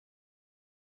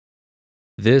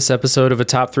This episode of a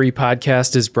Top 3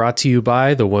 podcast is brought to you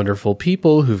by the wonderful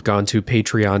people who've gone to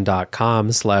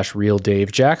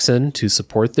patreon.com/RealDaveJackson to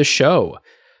support the show.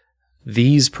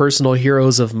 These personal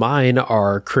heroes of mine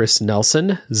are Chris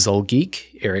Nelson,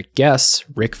 Zulgeek, Eric Guess,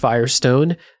 Rick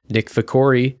Firestone, Nick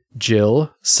Ficori,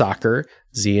 Jill, Soccer,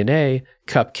 ZNA,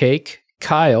 Cupcake,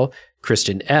 Kyle,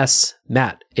 Christian S.,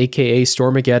 Matt, aka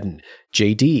Stormageddon,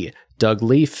 JD, Doug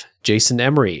Leaf, Jason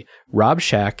Emery, Rob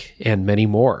Shack, and many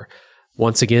more.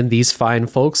 Once again, these fine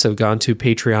folks have gone to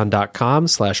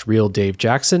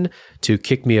patreon.com/RealDaveJackson to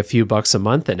kick me a few bucks a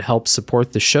month and help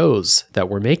support the shows that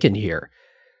we're making here.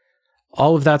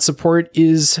 All of that support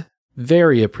is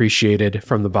very appreciated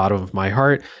from the bottom of my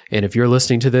heart. And if you're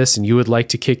listening to this and you would like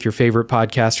to kick your favorite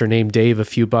podcaster named Dave a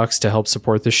few bucks to help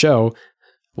support the show,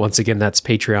 once again, that's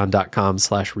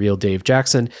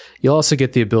patreon.com/RealDaveJackson. You'll also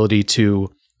get the ability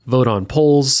to vote on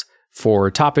polls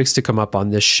for topics to come up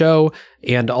on this show.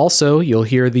 And also you'll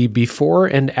hear the before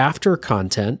and after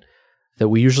content that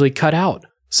we usually cut out.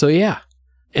 So yeah,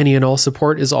 any and all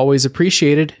support is always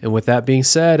appreciated. And with that being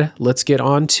said, let's get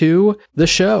on to the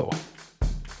show.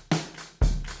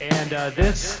 And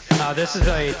this is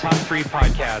a top 3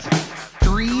 podcast.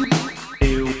 3,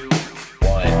 2,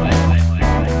 1.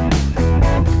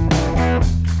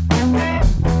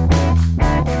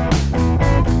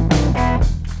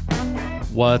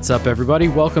 What's up, everybody?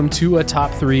 Welcome to a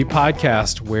Top 3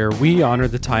 podcast, where we honor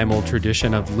the time-old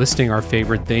tradition of listing our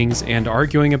favorite things and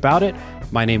arguing about it.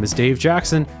 My name is Dave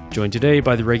Jackson, joined today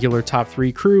by the regular Top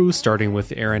 3 crew, starting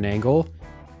with Aaron Engel.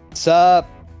 What's up?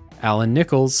 Alan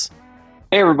Nichols.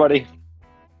 Hey, everybody.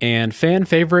 And fan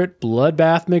favorite,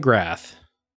 Bloodbath McGrath.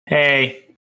 Hey.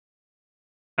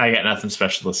 I got nothing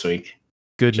special this week.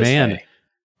 Good Just man. hey.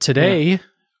 Today,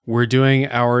 we're doing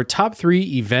our top 3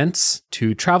 events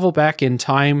to travel back in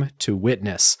time to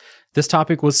witness. This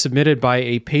topic was submitted by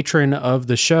a patron of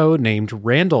the show named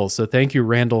Randall. So thank you,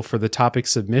 Randall, for the topic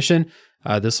submission.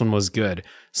 This one was good.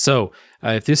 So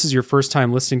if this is your first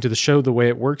time listening to the show, the way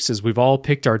it works is we've all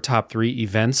picked our top 3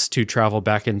 events to travel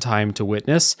back in time to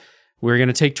witness. We're going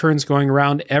to take turns going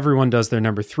around. Everyone does their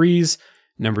number 3s,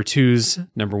 number 2s,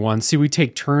 number 1. See, we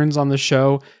take turns on the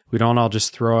show. We don't all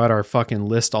just throw out our fucking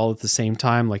list all at the same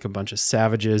time like a bunch of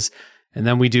savages. And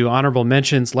then we do honorable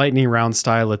mentions, lightning round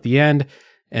style at the end.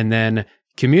 And then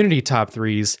community top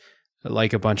 3s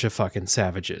like a bunch of fucking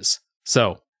savages.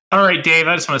 So, all right, Dave,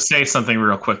 I just want to say something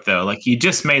real quick, though. Like, you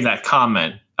just made that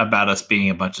comment about us being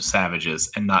a bunch of savages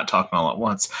and not talking all at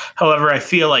once. However, I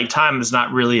feel like time is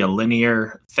not really a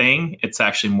linear thing. It's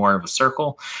actually more of a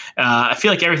circle. I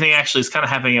feel like everything actually is kind of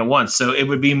happening at once. So it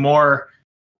would be more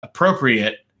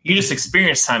appropriate. You just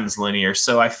experience time as linear.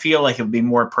 So I feel like it would be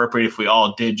more appropriate if we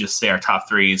all did just say our top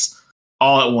 3s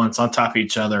all at once on top of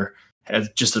each other as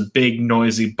just a big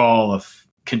noisy ball of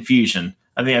confusion.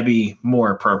 I think that'd be more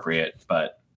appropriate,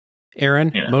 but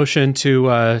Aaron, motion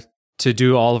to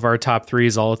do all of our top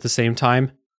 3s all at the same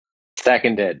time.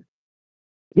 Seconded.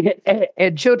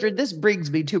 And children, this brings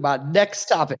me to my next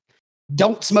topic.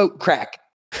 Don't smoke crack.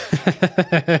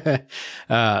 The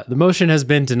motion has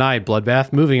been denied,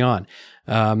 Bloodbath. Moving on.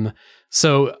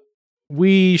 So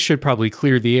we should probably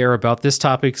clear the air about this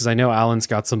topic because I know Alan's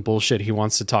got some bullshit he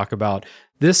wants to talk about.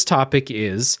 This topic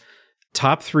is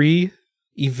top 3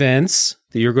 events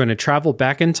that you're going to travel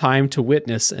back in time to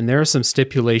witness, and there are some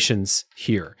stipulations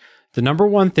here. The number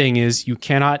one thing is you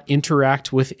cannot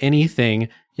interact with anything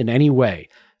in any way.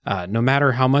 No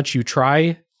matter how much you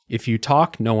try, if you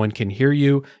talk, no one can hear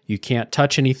you. You can't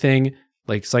touch anything.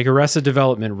 Like, it's like Arrested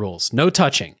Development rules. No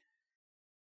touching.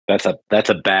 That's a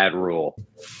bad rule.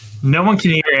 no one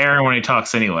can hear Aaron when he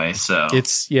talks anyway. So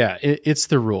it's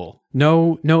the rule.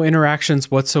 No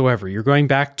interactions whatsoever. You're going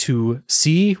back to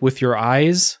see with your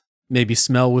eyes, maybe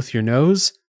smell with your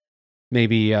nose.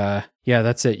 Maybe,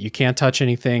 that's it. You can't touch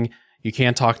anything. You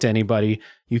can't talk to anybody.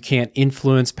 You can't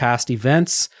influence past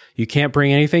events. You can't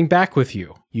bring anything back with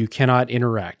you. You cannot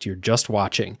interact. You're just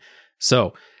watching.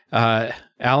 So,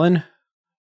 Alan,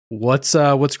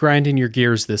 what's grinding your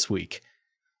gears this week?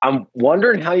 I'm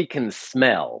wondering how you can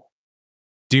smell.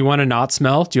 Do you want to not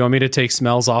smell? Do you want me to take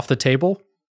smells off the table?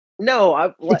 No,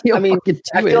 I mean,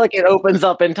 I feel like it opens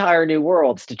up entire new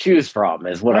worlds to choose from,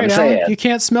 is what I'm saying. Alan, you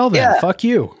can't smell them. Yeah. Fuck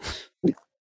you.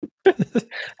 No,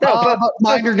 but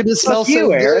mine are going to smell so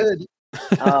good.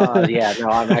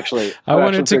 I'm actually. I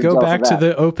wanted to go back to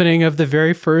the opening of the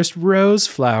very first rose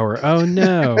flower. Oh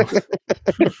no!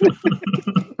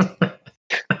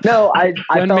 No, I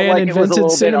One felt man like it was a invented little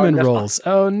cinnamon bit rolls.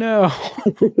 Oh no!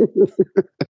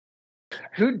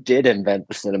 Who did invent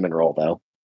the cinnamon roll though?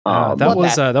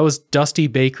 That was Dusty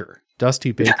Baker.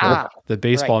 Dusty Baker, the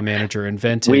baseball manager,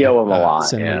 invented. We owe him a lot.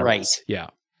 cinnamon Yeah. rolls. Yeah.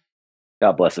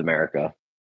 God bless America.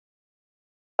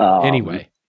 Anyway,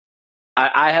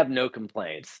 I have no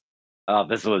complaints.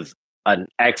 This was an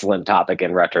excellent topic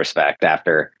in retrospect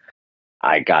after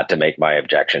I got to make my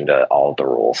objection to all of the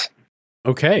rules.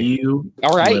 okay.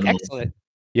 All right, little excellent.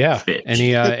 Yeah. bitch.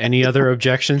 Any other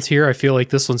objections here? I feel like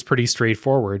this one's pretty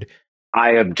straightforward.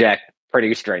 I object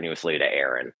pretty strenuously to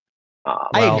Aaron.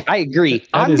 Well, I agree. that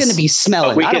I'm is- going to be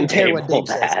smelling. we I can don't care what table Dave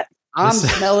says. that. I'm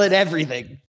This- smelling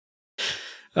everything.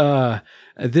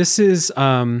 This is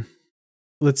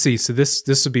let's see. So this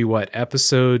would be what,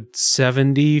 episode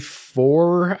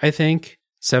 74, I think.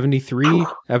 73,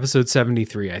 episode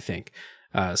 73, I think.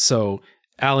 So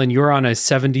Alan, you're on a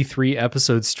 73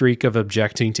 episode streak of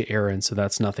objecting to Aaron, so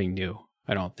that's nothing new,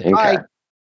 I don't think. Okay.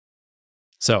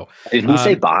 So Did he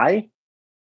say bye?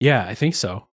 yeah, I think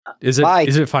so. Is Bye.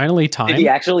 it finally time? Did he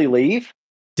actually leave?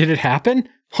 Did it happen?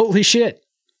 Holy shit.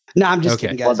 No, I'm just Okay.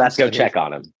 kidding, guys. Well, let's I'm go kidding. check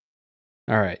on him.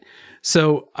 All right.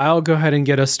 So I'll go ahead and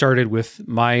get us started with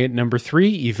my number 3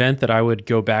 event that I would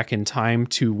go back in time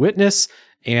to witness.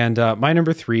 And my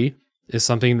number 3 is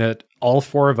something that all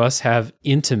 4 of us have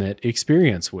intimate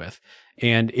experience with.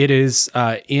 And it is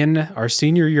in our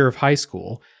senior year of high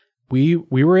school. We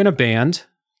were in a band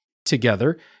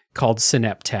together called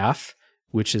Syneptaph,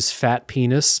 which is fat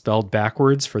penis spelled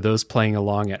backwards for those playing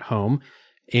along at home.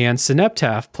 And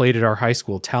Syneptaph played at our high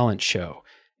school talent show.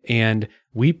 And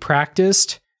we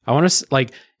practiced, I want to,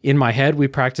 like, in my head, we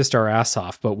practiced our ass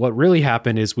off. But what really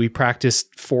happened is we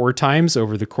practiced 4 times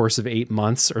over the course of 8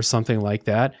 months or something like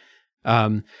that.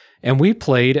 And we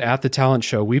played at the talent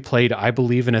show, we played I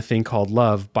Believe in a Thing Called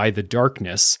Love by The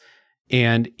Darkness.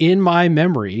 And in my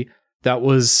memory, that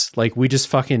was like, we just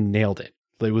fucking nailed it.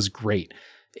 It was great.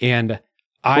 And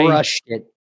Crushed it.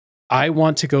 I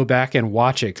want to go back and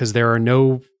watch it because there's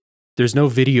no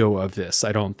video of this,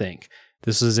 I don't think.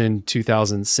 This was in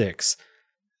 2006.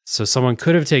 So someone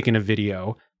could have taken a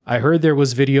video. I heard there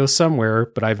was video somewhere,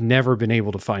 but I've never been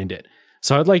able to find it.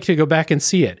 So I'd like to go back and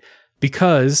see it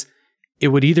because it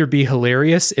would either be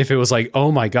hilarious if it was like,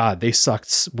 oh my God, we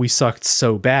sucked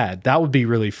so bad. That would be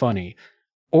really funny.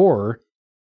 Or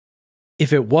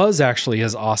if it was actually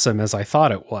as awesome as I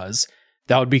thought it was,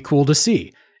 that would be cool to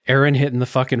see. Aaron hitting the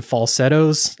fucking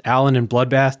falsettos, Alan and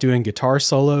Bloodbath doing guitar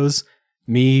solos,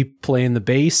 me playing the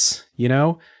bass, you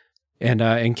know,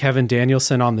 and Kevin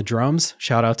Danielson on the drums.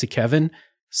 Shout out to Kevin.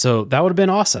 So that would have been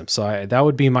awesome. So that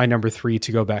would be my number 3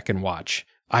 to go back and watch.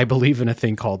 I Believe in a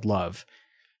Thing Called Love.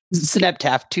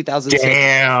 Syneptaph 2006.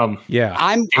 Damn. Yeah.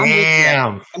 I'm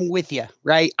Damn. with you. I'm with you,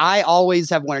 right? I always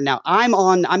have one. Now I'm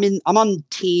on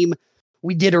team.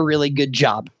 We did a really good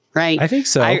job, right? I think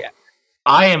so.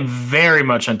 I am very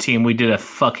much on team. We did a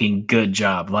fucking good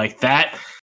job. Like that.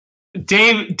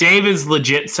 Dave is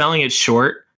legit selling it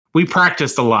short. We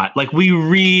practiced a lot. Like we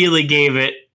really gave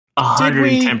it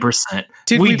 110%.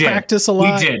 Did we practice a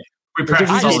lot? We did. We Or did we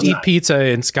practiced all just the eat time. pizza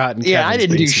in Scott and yeah, Kevin's I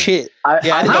didn't do basement? shit. I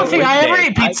I don't think I ever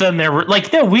ate pizza in there.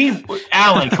 Like, no,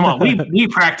 Alan, come on. We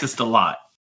practiced a lot.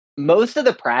 Most of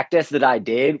the practice that I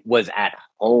did was at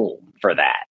home for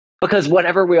that. Because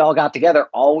whenever we all got together,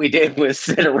 all we did was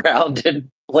sit around and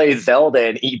play Zelda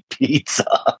and eat pizza.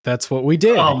 That's what we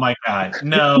did. Oh my God.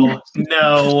 No.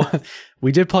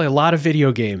 We did play a lot of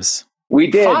video games. We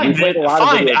did. Fine, We played a lot of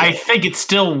fine. video I games. think it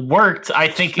still worked. I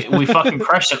think we fucking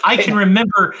crushed it. I can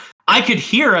remember, I could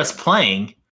hear us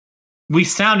playing. We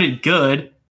sounded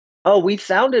good. Oh,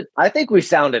 I think we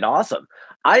sounded awesome.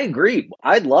 I agree.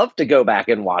 I'd love to go back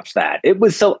and watch that. It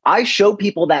was so, I show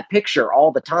people that picture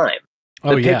all the time.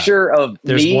 Oh, The yeah. picture of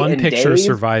There's me one and picture Dave.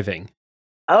 surviving.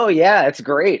 Oh yeah, it's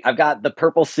great. I've got the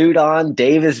purple suit on.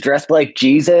 Dave is dressed like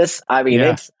Jesus. I mean,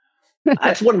 Yeah.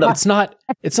 that's one of the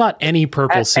It's not any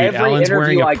purple At suit. every Alan's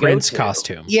wearing interview a I go Prince to.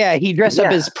 costume. Yeah, he dressed up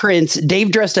Yeah. as Prince.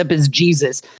 Dave dressed up as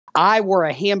Jesus. I wore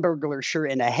a Hamburglar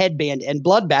shirt and a headband, and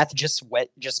Bloodbath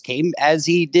just came as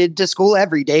he did to school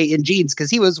every day in jeans because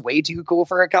he was way too cool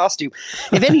for a costume.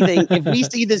 If anything, if we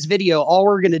see this video, all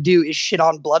we're gonna do is shit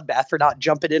on Bloodbath for not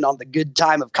jumping in on the good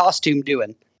time of costume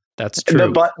doing. That's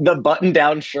true. the button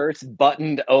down shirts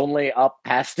buttoned only up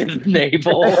past his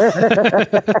navel.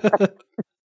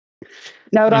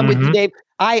 No, I'm with you, Mhm. Dave.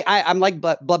 I'm like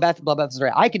Bloodbath. Bloodbath is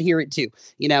right. I could hear it too.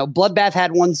 You know, Bloodbath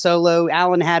had one solo.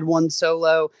 Alan had one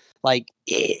solo. Like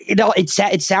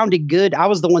it sounded good. I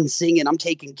was the one singing. I'm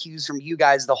taking cues from you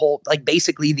guys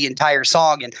basically the entire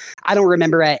song. And I don't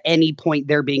remember at any point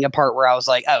there being a part where I was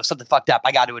like, oh, something fucked up.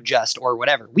 I got to adjust or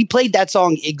whatever. We played that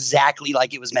song exactly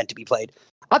like it was meant to be played.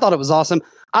 I thought it was awesome.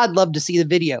 I'd love to see the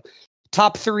video.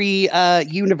 Top 3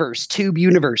 universe, Tube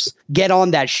universe. Get on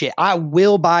that shit. I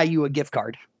will buy you a gift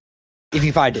card. if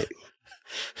you find it.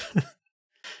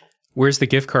 Where's the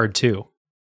gift card to?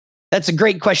 That's a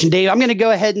great question, Dave. I'm going to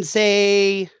go ahead and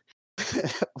say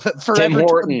Tim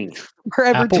Hortons.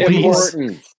 Forever Applebee's. Tim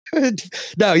 21.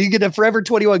 Hortons. No, you get a Forever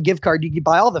 21 gift card. You can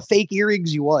buy all the fake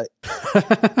earrings you want.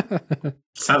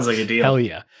 Sounds like a deal. Hell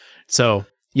yeah. So,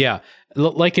 yeah,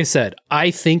 like I said,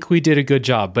 I think we did a good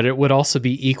job, but it would also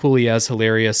be equally as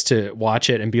hilarious to watch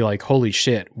it and be like, holy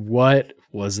shit, what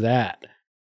was that?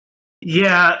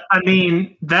 Yeah, I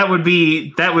mean that would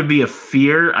be a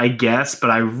fear, I guess.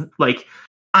 But I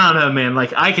don't know, man.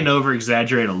 Like I can over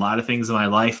exaggerate a lot of things in my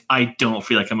life. I don't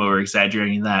feel like I'm over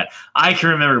exaggerating that. I can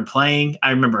remember playing.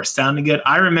 I remember sounding good.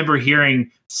 I remember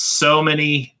hearing so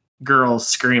many girls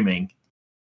screaming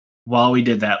while we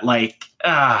did that. Like,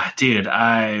 dude,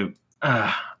 I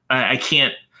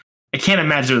can't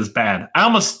imagine it was bad.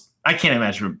 I can't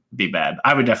imagine it would be bad.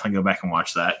 I would definitely go back and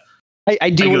watch that.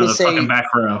 I do want to say fucking back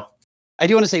row. I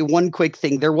do want to say one quick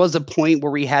thing. There was a point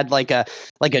where we had like a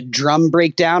drum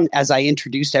breakdown as I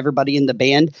introduced everybody in the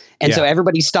band. And so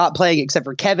everybody stopped playing except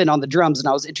for Kevin on the drums. And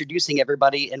I was introducing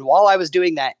everybody. And while I was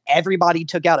doing that, everybody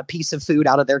took out a piece of food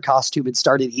out of their costume and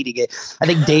started eating it. I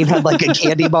think Dave had like a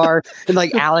candy bar and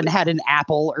like Alan had an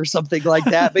apple or something like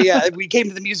that. But yeah, we came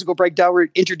to the musical breakdown. We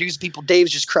introduced people. Dave's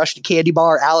just crushed a candy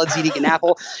bar. Alan's eating an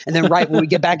apple. And then right when we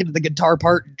get back into the guitar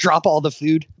part, drop all the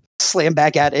food. Slam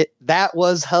back at it. That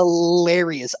was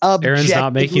hilarious. Aaron's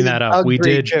not making that up. We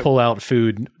did joke. pull out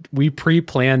food. We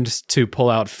pre-planned to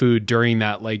pull out food during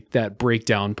that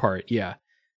breakdown part. Yeah.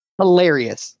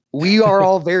 Hilarious. We are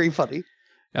all very funny.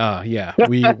 Yeah.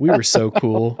 We were so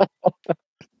cool.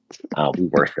 Oh, we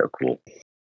were so cool.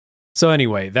 So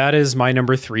anyway, that is my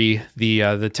number 3,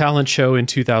 the talent show in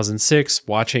 2006,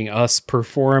 watching us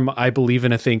perform I Believe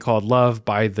in a Thing Called Love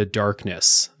by The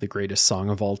Darkness, the greatest song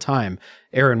of all time.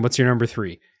 Aaron, what's your number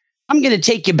 3? I'm going to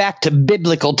take you back to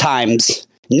biblical times,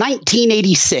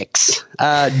 1986,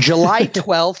 July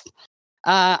 12th.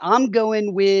 I'm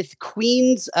going with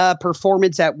Queen's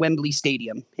performance at Wembley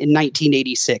Stadium in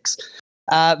 1986.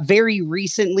 Very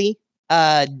recently,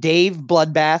 Dave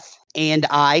Bloodbath and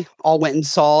I all went and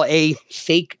saw a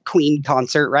fake Queen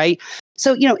concert, right?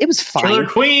 So, it was fine. Killer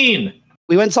Queen!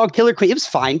 We went and saw Killer Queen. It was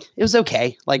fine. It was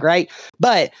okay. Like, right.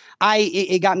 But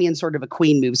it got me in sort of a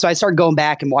Queen move. So I started going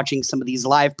back and watching some of these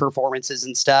live performances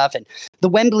and stuff. And the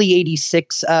Wembley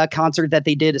 86 concert that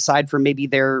they did, aside from maybe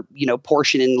their,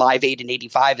 portion in Live Aid in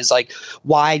 85, is like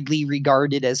widely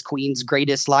regarded as Queen's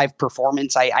greatest live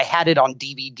performance. I had it on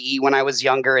DVD when I was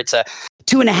younger. It's a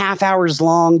 2.5 hours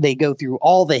long. They go through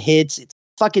all the hits. It's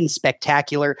fucking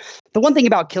spectacular. The one thing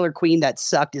about Killer Queen that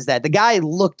sucked is that the guy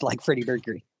looked like Freddie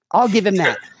Mercury. I'll give him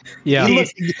that. Yeah. He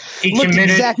Looked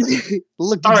committed. exactly.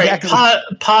 All right,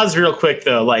 Exactly. pause real quick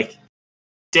though. Like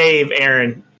Dave,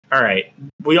 Aaron. All right,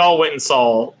 we all went and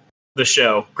saw the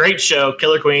show. Great show,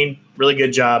 Killer Queen. Really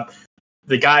good job.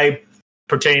 The guy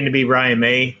pretending to be Brian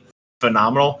May,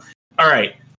 phenomenal. All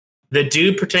right, the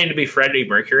dude pretending to be Freddie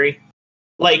Mercury.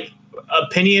 Like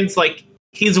opinions, like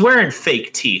he's wearing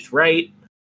fake teeth, right?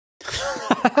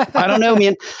 I don't know,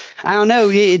 man. I don't know.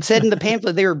 It said in the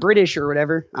pamphlet they were British or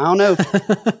whatever. I don't know.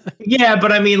 Yeah,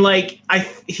 but I mean, like,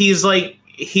 his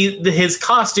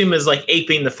costume is like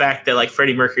aping the fact that like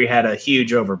Freddie Mercury had a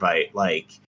huge overbite.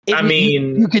 Like,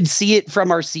 you could see it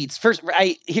from our seats. First,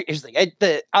 here's the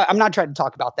thing. I'm not trying to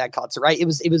talk about that concert, right? It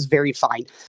was very fine.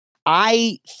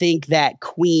 I think that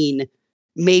Queen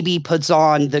maybe puts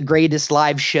on the greatest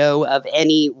live show of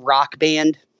any rock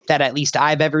band that at least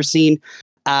I've ever seen.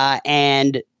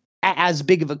 And as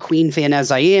big of a Queen fan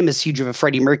as I am, as huge of a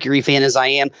Freddie Mercury fan as I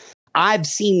am, I've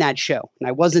seen that show and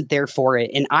I wasn't there for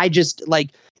it. And I just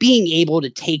like being able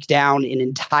to take down an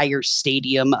entire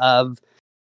stadium of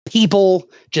people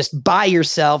just by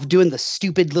yourself doing the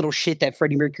stupid little shit that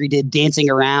Freddie Mercury did, dancing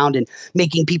around and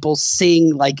making people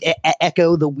sing, like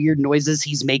echo the weird noises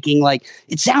he's making. Like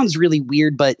it sounds really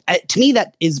weird, but to me,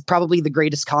 that is probably the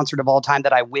greatest concert of all time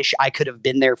that I wish I could have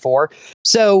been there for.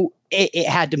 So it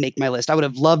had to make my list. I would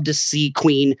have loved to see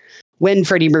Queen when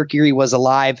Freddie Mercury was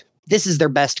alive. This is their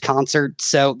best concert.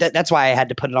 So that's why I had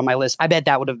to put it on my list. I bet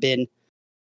that would have been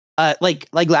like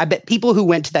I bet people who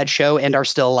went to that show and are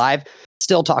still alive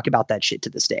still talk about that shit to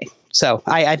this day. So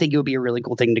I think it would be a really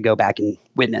cool thing to go back and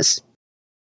witness.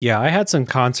 Yeah, I had some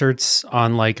concerts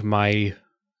on my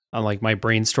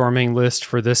brainstorming list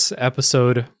for this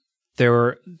episode.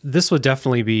 This would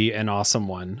definitely be an awesome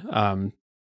one.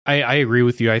 I agree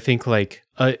with you. I think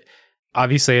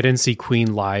obviously I didn't see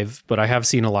Queen live, but I have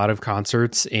seen a lot of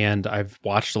concerts and I've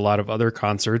watched a lot of other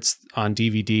concerts on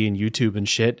DVD and YouTube and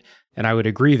shit. And I would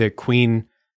agree that Queen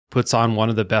puts on one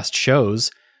of the best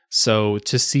shows. So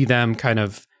to see them kind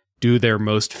of do their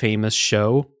most famous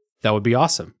show, that would be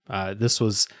awesome.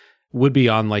 Would be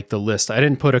on like the list. I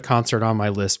didn't put a concert on my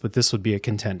list, but this would be a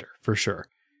contender for sure.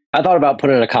 I thought about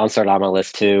putting a concert on my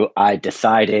list too. I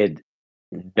decided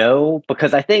no,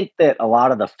 because I think that a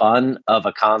lot of the fun of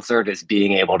a concert is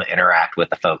being able to interact with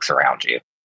the folks around you.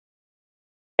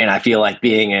 And I feel like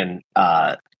being in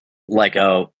like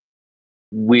a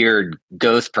weird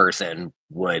ghost person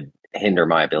would hinder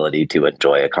my ability to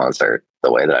enjoy a concert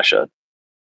the way that I should.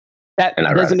 That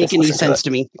doesn't make any sense to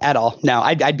me at all. No,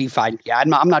 I'd be fine. Yeah,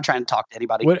 I'm not trying to talk to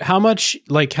anybody. How much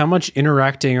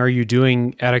interacting are you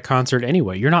doing at a concert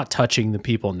anyway? You're not touching the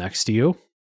people next to you.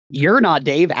 You're not,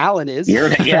 Dave. Alan is.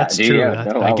 That's dude, true. Yeah,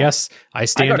 no, I guess I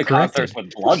stand I go to corrected.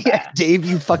 concerts with Bloodbath. Yeah, Dave,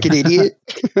 you fucking idiot.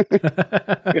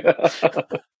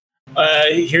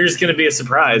 Here's going to be a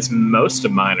surprise. Most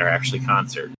of mine are actually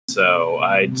concerts, so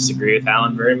I disagree with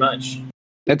Alan very much.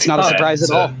 That's not a surprise at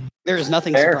so- all. There is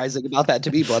nothing Fair. surprising about that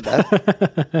to be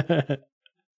Bloodbath.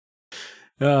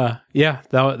 Yeah,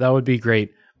 that would be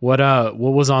great. What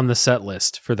was on the set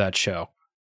list for that show?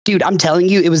 Dude, I'm telling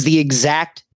you, it was the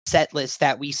exact set list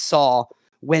that we saw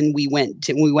when we went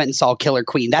and saw Killer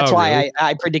Queen. That's why really?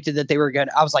 I predicted that they were good.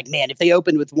 I was like, man, if they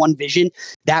opened with One Vision,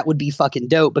 that would be fucking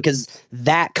dope, because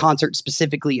that concert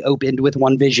specifically opened with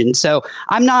One Vision. So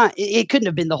it couldn't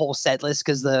have been the whole set list,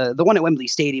 because the one at Wembley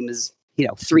Stadium is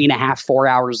 3.5, 4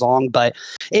 hours long, but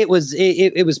it was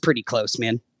pretty close,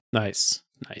 man. Nice.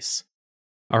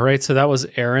 All right, so that was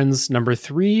Aaron's number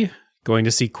 3, going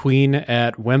to see Queen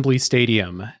at Wembley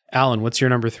Stadium. Alan, what's your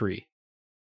number 3?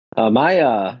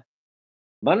 My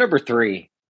number 3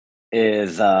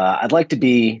 is I'd like to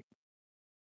be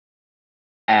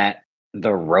at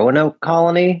the Roanoke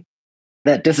colony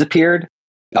that disappeared.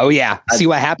 Oh yeah, see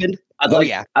what happened? I'd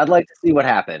like to see what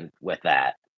happened with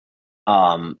that.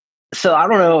 So I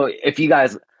don't know if you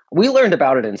guys, we learned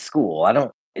about it in school.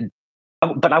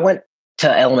 But I went to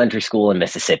elementary school in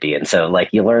Mississippi, and so like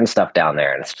you learn stuff down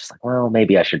there, and it's just like, well,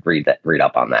 maybe I should read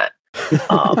up on that.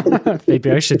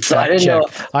 Maybe I should So I fact didn't check.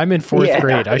 know- I'm in 4th Yeah.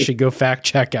 grade. I should go fact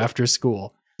check after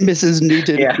school. Mrs.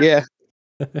 Newton. Yeah.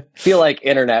 feel like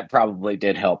internet probably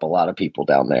did help a lot of people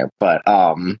down there. But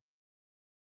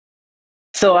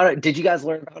so did you guys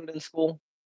learn about it in school?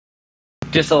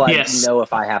 Just so I Yes. know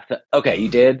if I have to. Okay, you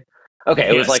did. Okay,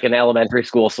 it was Yes. like an elementary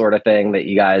school sort of thing that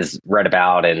you guys read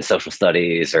about in social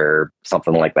studies or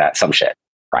something like that. Some shit.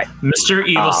 Right. Mr.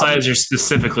 Evil Sizer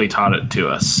specifically taught it to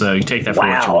us, so you take that for what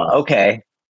you Wow. want. Okay.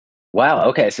 Wow.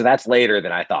 Okay. So that's later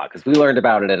than I thought, because we learned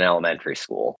about it in elementary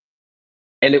school,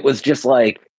 and it was just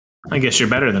like, I guess you're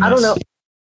better than I us. don't know.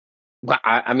 Well,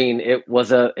 I mean, it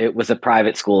was a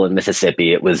private school in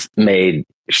Mississippi. It was made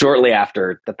shortly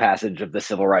after the passage of the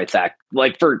Civil Rights Act,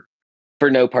 like for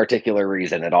no particular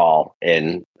reason at all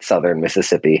in southern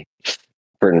Mississippi,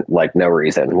 for like no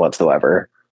reason whatsoever.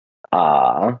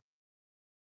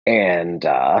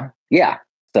 Yeah.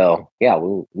 So yeah,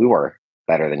 we were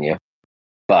better than you,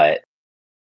 but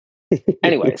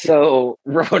anyway. So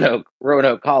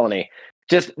Roanoke Colony.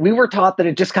 We were taught that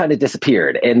it just kind of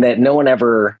disappeared and that no one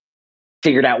ever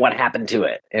figured out what happened to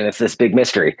it. And it's this big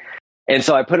mystery. And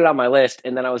so I put it on my list,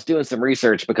 and then I was doing some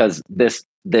research because this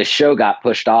show got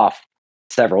pushed off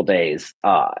several days.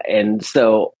 And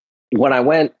so when I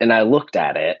went and I looked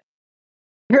at it,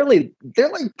 apparently they're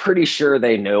like pretty sure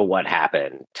they know what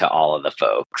happened to all of the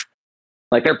folks.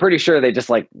 Like they're pretty sure they just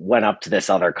like went up to this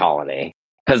other colony,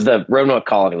 because the Roanoke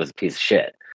colony was a piece of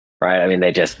shit. Right. I mean,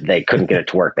 they couldn't get it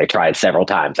to work. They tried several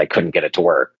times. They couldn't get it to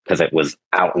work because it was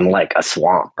out in like a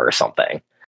swamp or something.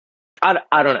 I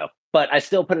don't know, but I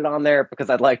still put it on there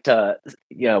because I'd like to,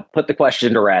 put the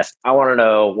question to rest. I want to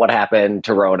know what happened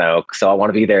to Roanoke. So I want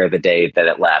to be there the day that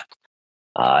it left.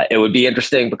 It would be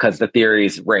interesting because the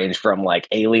theories range from like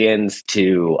aliens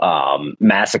to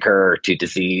massacre to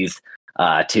disease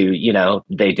to,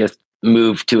 they just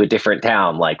moved to a different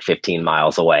town like 15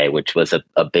 miles away, which was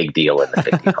a big deal in the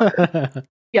 1500s.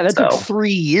 Yeah, that took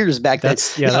 3 years back then.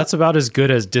 That's about as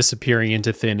good as disappearing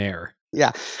into thin air.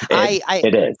 Yeah,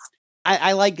 it is.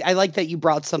 I like that you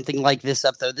brought something like this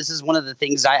up, though. This is one of the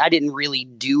things I didn't really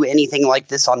do anything like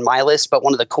this on my list, but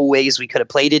one of the cool ways we could have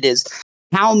played it is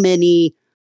how many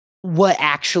what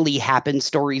actually happened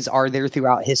stories are there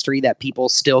throughout history that people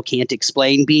still can't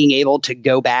explain. Being able to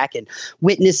go back and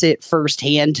witness it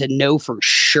firsthand to know for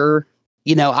sure.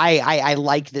 I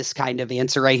like this kind of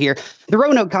answer right here. The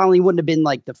Roanoke colony wouldn't have been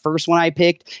like the first one I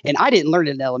picked, and I didn't learn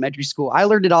it in elementary school. I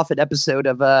learned it off an episode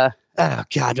of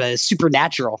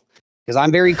Supernatural, because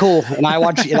I'm very cool and I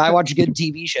watch good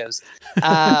TV shows.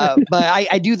 But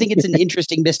I do think it's an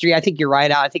interesting mystery. I think you're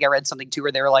right. I think I read something too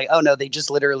where they were like, oh no, they just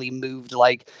literally moved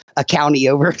like a county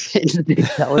over and didn't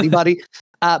tell anybody.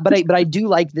 But I do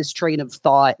like this train of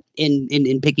thought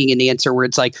in picking an answer where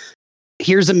it's like,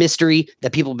 here's a mystery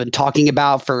that people have been talking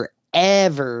about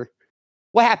forever.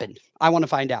 What happened? I want to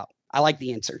find out. I like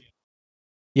the answer.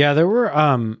 Yeah, there were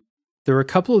a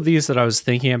couple of these that I was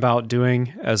thinking about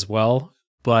doing as well,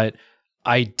 but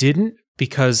I didn't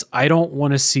because I don't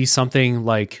want to see something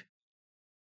like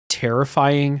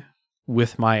terrifying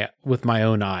with my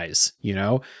own eyes, you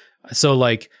know? So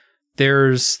like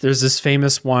there's this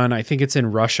famous one, I think it's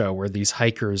in Russia, where these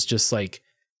hikers just like,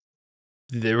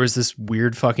 there was this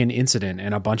weird fucking incident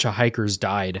and a bunch of hikers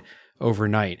died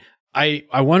overnight. I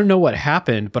want to know what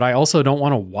happened, but I also don't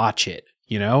want to watch it,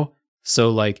 you know?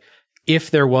 So like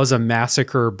if there was a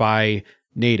massacre by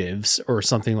natives or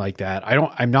something like that,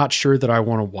 I'm not sure that I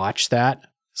want to watch that.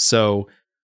 So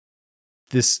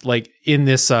this, like in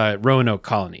this Roanoke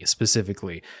colony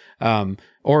specifically,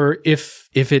 or if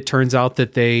it turns out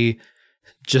that they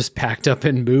just packed up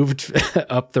and moved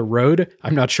up the road,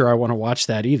 I'm not sure I want to watch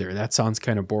that either. That sounds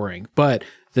kind of boring, but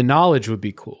the knowledge would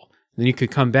be cool. Then you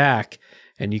could come back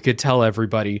and you could tell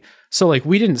everybody. So like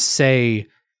we didn't say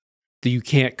that you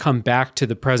can't come back to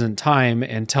the present time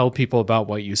and tell people about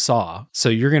what you saw. So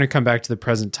you're going to come back to the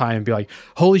present time and be like,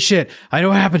 holy shit, I know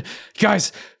what happened.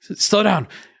 Guys, slow down.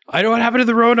 I know what happened to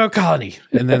the Roanoke colony.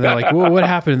 And then they're like, well, what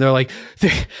happened? And they're like,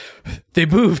 they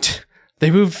moved. They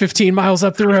moved 15 miles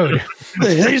up the road.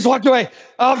 They just walked away.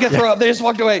 Oh, I'm going to throw up. They just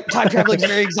walked away. Time traveling is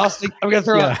very exhausting. I'm going to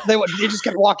throw up. They just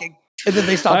kept walking. And then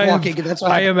they stopped walking. And that's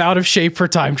what I am out of shape for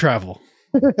time travel.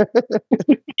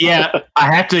 Yeah,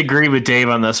 I have to agree with Dave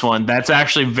on this one. That's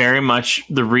actually very much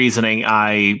the reasoning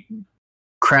I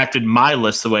crafted my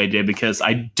list the way I did, because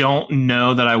I don't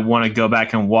know that I want to go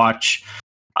back and watch.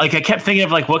 Like, I kept thinking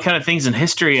of like what kind of things in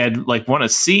history I'd like want to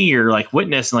see or like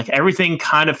witness, and like everything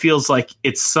kind of feels like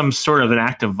it's some sort of an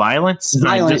act of violence.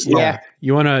 Yeah.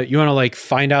 You wanna like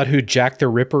find out who Jack the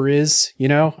Ripper is, you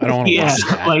know? I don't want to watch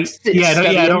that.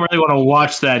 I don't really want to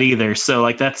watch that either. So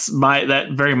like that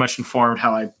very much informed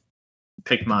how I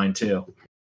picked mine too.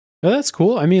 No, that's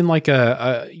cool. I mean, like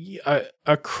a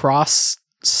cross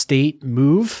state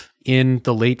move in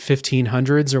the late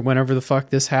 1500s or whenever the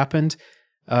fuck this happened.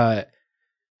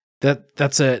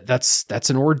 That's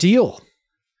an ordeal.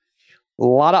 A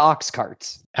lot of ox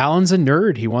carts. Alan's a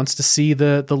nerd. He wants to see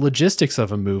the logistics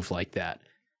of a move like that.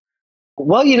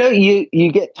 Well,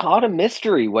 you get taught a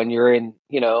mystery when you're in,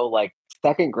 like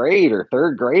second grade or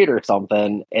third grade or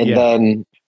something, and then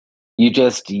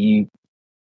you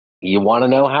want to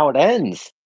know how it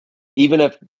ends, even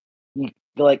if you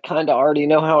like kind of already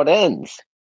know how it ends.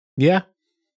 Yeah.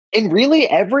 And really,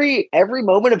 every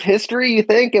moment of history you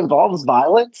think involves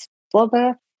violence.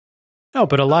 Bloodbath? No,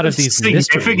 but a lot of these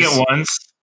significant mysteries. ones.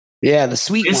 Yeah, the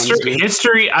sweet ones. History.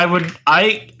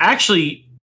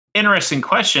 Interesting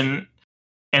question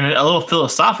and a little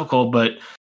philosophical, but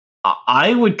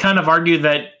I would kind of argue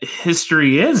that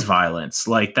history is violence.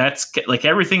 Like that's like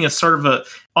everything is sort of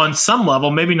on some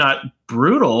level, maybe not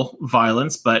brutal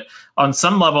violence, but on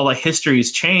some level, like history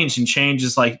has changed, and change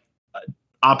is like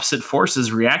opposite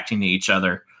forces reacting to each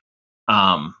other.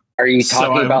 Are you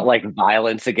talking about like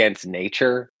violence against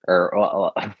nature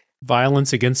or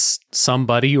violence against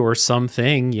somebody or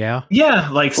something? Yeah.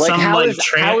 Yeah. Like some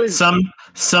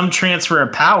transfer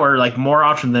of power, like more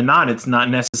often than not, it's not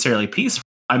necessarily peaceful.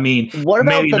 I mean, what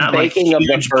about the baking of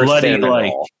the first bloody,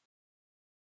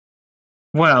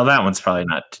 well, that one's probably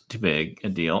not too big a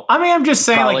deal. I mean, I'm just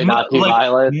saying probably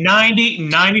like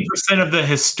 90% of the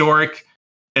historic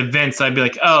events, I'd be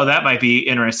like, oh, that might be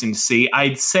interesting to see.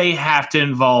 I'd say have to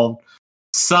involve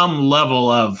some level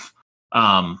of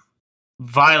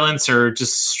violence or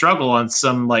just struggle on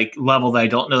some like level that I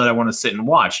don't know that I want to sit and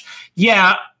watch.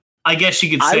 Yeah, I guess you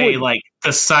could say like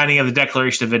the signing of the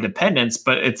Declaration of Independence,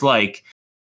 but it's like,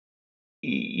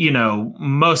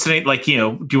 most of it, like, do you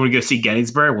want to go see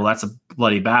Gettysburg? Well, that's a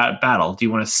bloody battle. Do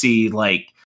you want to see like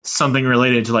something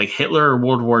related to like Hitler or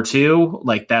World War II?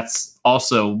 Like that's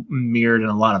also mirrored in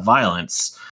a lot of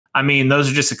violence. I mean,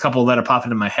 those are just a couple that are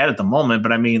popping in my head at the moment,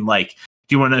 but I mean, like,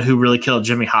 do you want to know who really killed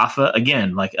Jimmy Hoffa?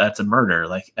 Again, like that's a murder,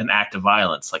 like an act of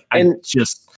violence. Like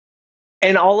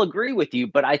and I'll agree with you,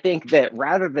 but I think that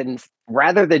rather than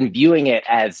viewing it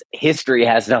as history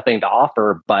has nothing to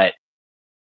offer, but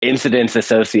incidents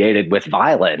associated with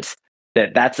violence,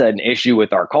 that's an issue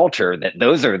with our culture, that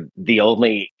those are the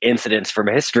only incidents from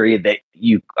history that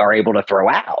you are able to throw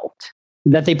out.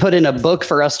 That they put in a book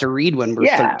for us to read when we're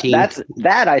 13.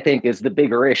 That I think is the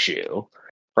bigger issue,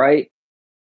 right?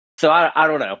 So I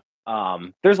don't know.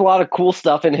 There's a lot of cool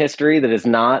stuff in history that is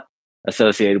not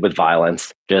associated with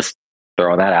violence. Just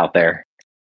throwing that out there.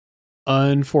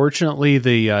 Unfortunately,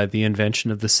 the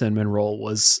invention of the cinnamon roll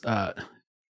was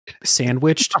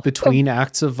sandwiched between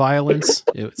acts of violence.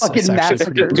 It's Fucking actually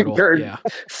pretty massacre. brutal. Yeah.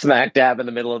 Smack dab in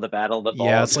the middle of the battle of the balls.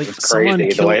 Yeah, it's like was someone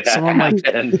crazy the way killed- that someone, like-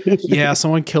 happened. Yeah,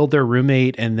 someone killed their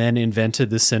roommate and then invented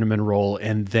the cinnamon roll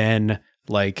and then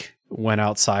like went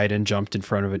outside and jumped in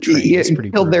front of a train. Yeah, It's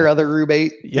pretty killed their brutal. other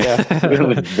roommate. Yeah. It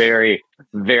was very,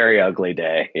 very ugly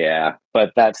day. Yeah,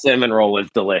 but that cinnamon roll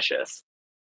was delicious.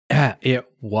 Yeah, it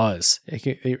was.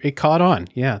 It caught on.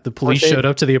 Yeah, the police Okay. showed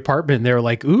up to the apartment and they were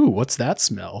like, "Ooh, what's that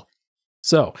smell?"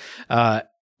 So,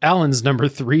 Alan's number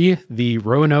 3, the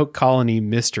Roanoke Colony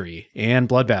Mystery. And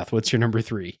Bloodbath, what's your number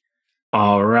 3?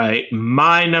 All right.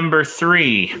 My number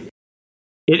 3.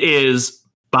 It is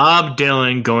Bob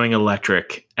Dylan going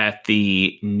electric at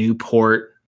the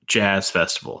Newport Jazz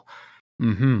Festival.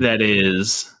 Mm-hmm. That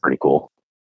is Pretty cool.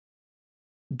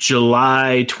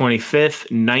 July 25th,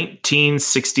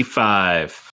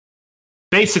 1965.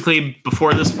 Basically,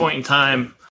 before this point in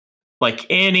time, like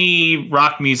any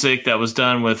rock music that was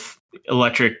done with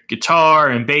electric guitar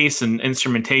and bass and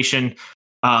instrumentation,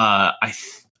 I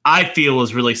feel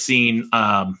was really seen.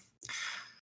 It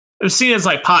was seen as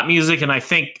like pop music, and I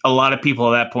think a lot of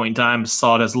people at that point in time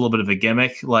saw it as a little bit of a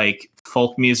gimmick. Like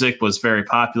folk music was very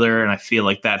popular, and I feel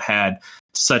like that had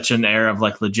such an air of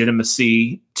like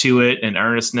legitimacy to it and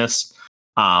earnestness,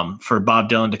 for Bob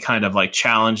Dylan to kind of like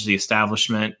challenge the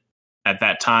establishment at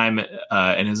that time,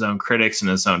 and his own critics and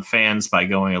his own fans by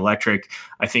going electric.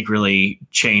 I think really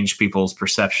changed people's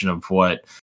perception of what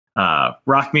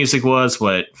rock music was,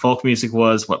 what folk music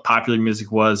was, what popular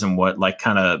music was, and what like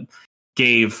kind of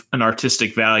gave an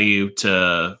artistic value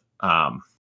to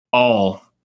all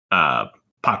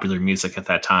popular music at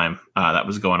that time that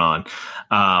was going on.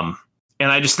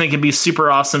 And I just think it'd be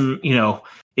super awesome, you know,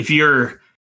 if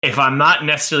I'm not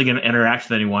necessarily going to interact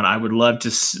with anyone, I would love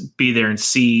to be there and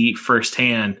see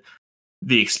firsthand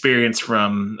the experience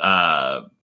from, an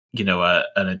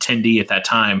attendee at that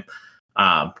time.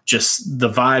 Just the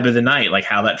vibe of the night, like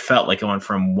how that felt, like going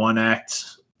from one act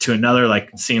to another,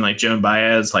 like seeing like Joan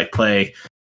Baez like play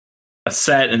a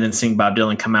set and then seeing Bob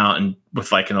Dylan come out and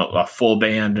with like a full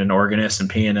band and organist and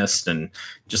pianist and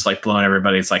just like blowing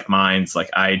everybody's like minds.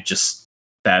 Like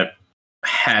that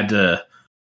had to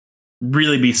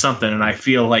really be something. And I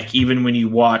feel like even when you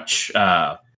watch,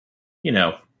 archival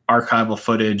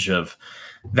footage of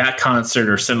that concert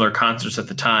or similar concerts at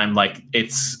the time, like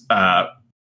it's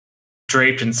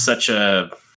draped in such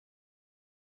a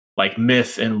like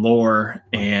myth and lore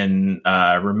and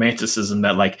romanticism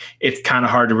that like it's kind of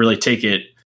hard to really take it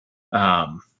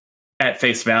at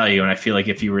face value. And I feel like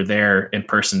if you were there in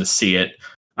person to see it,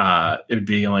 it would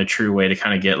be the only true way to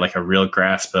kind of get like a real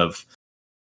grasp of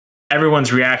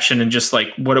everyone's reaction and just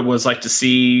like what it was like to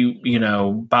see,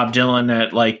 Bob Dylan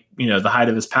at like, the height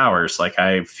of his powers. Like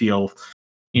I feel,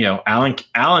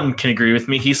 Alan can agree with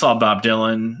me. He saw Bob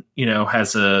Dylan,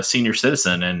 as a senior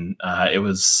citizen, and it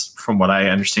was, from what I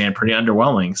understand, pretty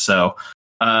underwhelming. So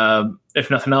if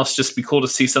nothing else, just be cool to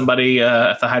see somebody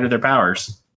at the height of their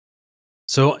powers.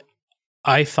 So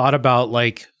I thought about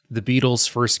like the Beatles'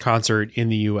 first concert in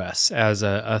the US as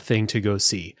a thing to go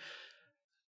see.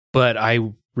 But I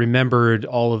remembered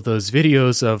all of those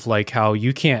videos of like how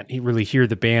you can't really hear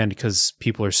the band because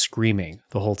people are screaming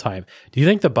the whole time. Do you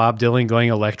think the Bob Dylan going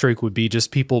electric would be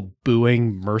just people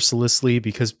booing mercilessly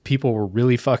because people were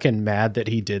really fucking mad that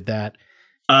he did that?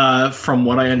 From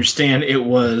what I understand, it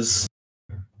was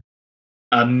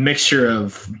a mixture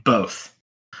of both.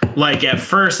 Like at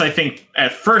first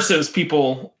it was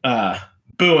people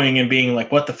booing and being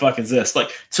like, what the fuck is this? Like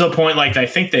to a point, like I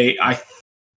think I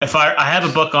have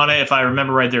a book on it. If I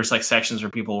remember right, there's like sections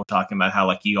where people were talking about how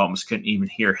like you almost couldn't even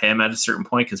hear him at a certain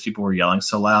point because people were yelling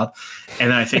so loud. And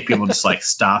then I think people just like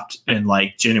stopped and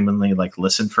like genuinely like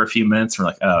listened for a few minutes and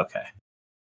were like, oh, okay.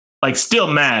 Like still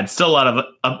mad, still a lot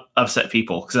of upset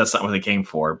people because that's not what they came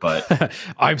for. But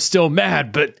I'm still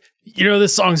mad, but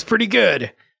this song's pretty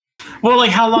good. Well, like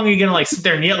how long are you going to like sit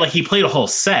there and yell? Like he played a whole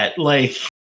set. Like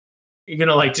you're going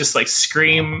to like just like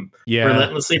scream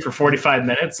relentlessly for 45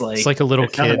 minutes. Like it's like a little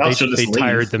kid. They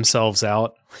tired leave. themselves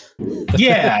out.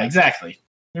 Yeah, exactly.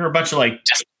 There were a bunch of like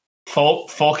just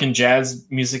folk and jazz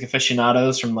music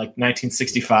aficionados from like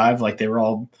 1965. Like they were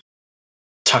all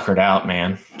tuckered out,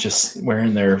 man. Just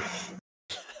wearing their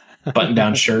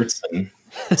button-down shirts and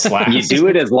slacks. You do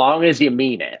it as long as you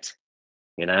mean it.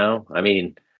 I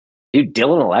mean, dude,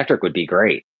 Dylan Electric would be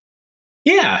great.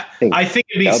 Yeah, I think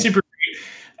it'd be super great.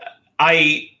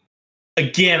 I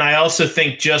also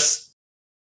think just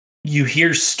you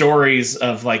hear stories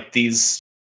of like these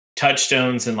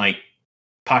touchstones in like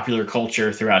popular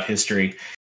culture throughout history,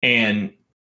 and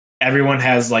everyone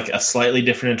has like a slightly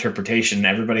different interpretation.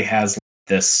 Everybody has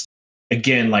this,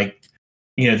 again, like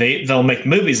they'll make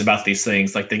movies about these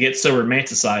things. Like they get so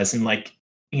romanticized, and like,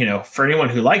 for anyone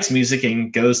who likes music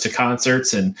and goes to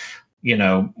concerts and,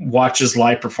 watches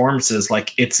live performances,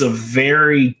 like it's a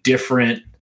very different,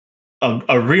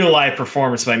 a real live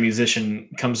performance by a musician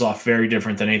comes off very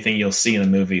different than anything you'll see in a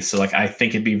movie. So like, I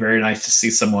think it'd be very nice to see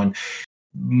someone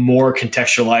more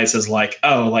contextualized as like,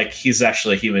 oh, like he's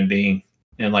actually a human being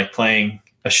and like playing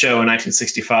a show in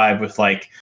 1965 with like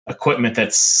equipment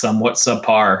that's somewhat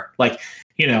subpar. Like,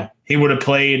 he would have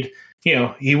played,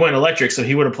 he went electric. So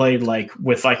he would have played like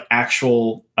with like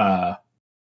actual,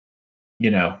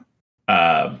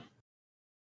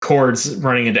 chords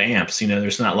running into amps.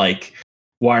 There's not like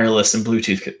wireless and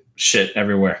Bluetooth shit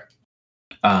everywhere.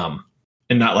 And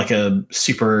not like a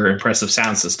super impressive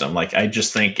sound system. Like, I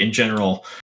just think in general,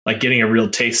 like getting a real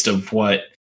taste of what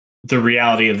the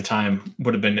reality of the time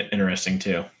would have been interesting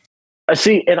too.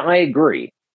 See, and I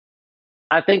agree.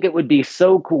 I think it would be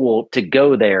so cool to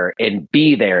go there and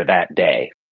be there that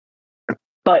day.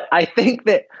 But I think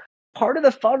that part of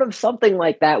the fun of something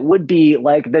like that would be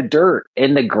like the dirt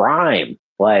and the grime.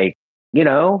 Like,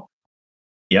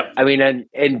 Yep. I mean,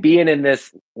 and being in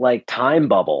this like time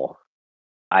bubble,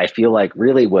 I feel like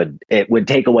really would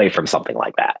take away from something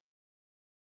like that.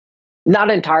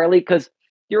 Not entirely, because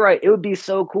you're right. It would be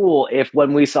so cool if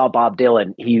when we saw Bob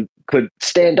Dylan, he could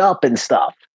stand up and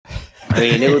stuff. I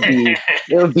mean, it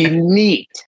would be neat.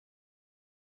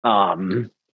 I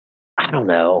don't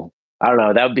know.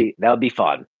 That would be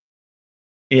fun.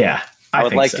 Yeah. I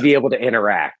would like to be able to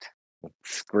interact,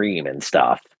 scream and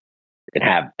stuff, and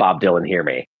have Bob Dylan hear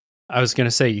me. I was going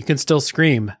to say, you can still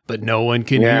scream, but no one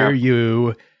can hear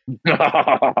you.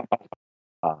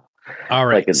 All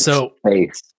right. Like so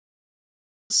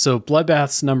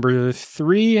Bloodbath's number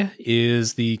 3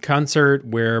 is the concert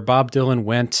where Bob Dylan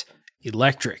went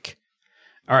electric.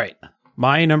 All right.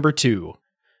 My number 2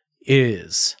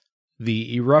 is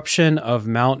the eruption of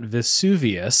Mount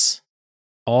Vesuvius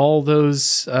all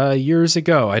those years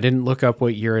ago. I didn't look up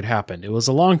what year it happened. It was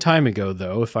a long time ago,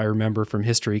 though, if I remember from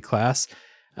history class.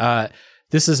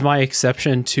 This is my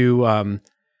exception to,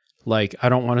 I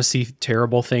don't want to see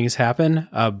terrible things happen.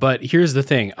 But here's the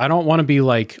thing. I don't want to be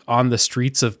like on the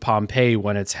streets of Pompeii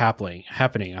when it's happening.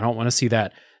 I don't want to see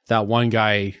that one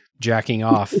guy jacking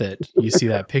off that you see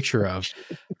that picture of.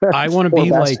 I want to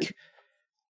be like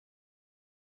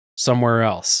somewhere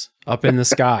else, up in the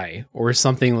sky or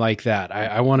something like that.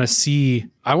 I want to see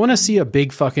a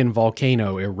big fucking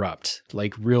volcano erupt,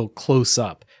 like real close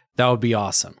up. That would be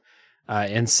awesome.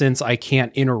 And since I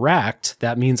can't interact,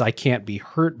 that means I can't be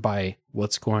hurt by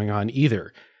what's going on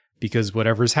either, because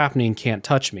whatever's happening can't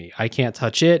touch me. I can't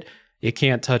touch it. It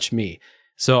can't touch me.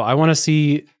 So I want to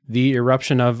see the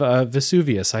eruption of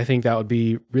Vesuvius. I think that would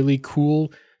be really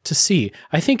cool to see.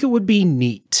 I think it would be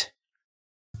neat.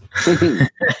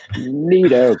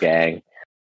 Neato, gang.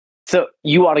 So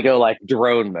you want to go like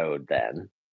drone mode then?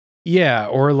 Yeah,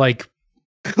 or like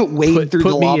wade through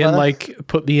the lava.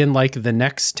 Put me in like the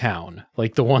next town,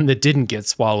 like the one that didn't get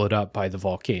swallowed up by the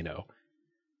volcano.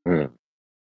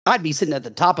 I'd be sitting at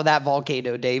the top of that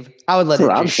volcano, Dave. I would let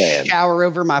it just shower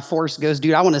over my Force Ghost,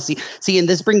 dude. I want to see, and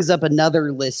this brings up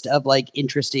another list of like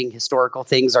interesting historical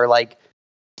things, are like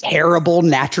terrible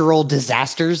natural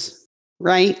disasters,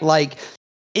 right? Like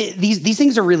these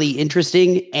things are really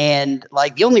interesting, and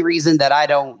like the only reason that I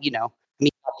don't, not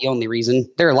the only reason,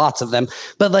 there are lots of them,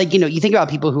 but like, you think about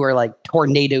people who are like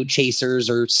tornado chasers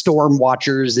or storm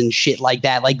watchers and shit like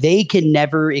that. Like they can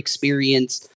never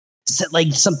experience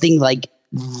like something like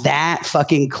that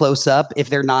fucking close up if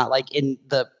they're not like in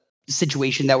the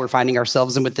situation that we're finding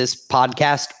ourselves in with this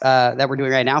podcast that we're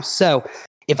doing right now. So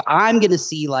if I'm going to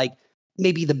see like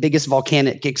maybe the biggest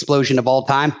volcanic explosion of all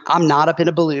time, I'm not up in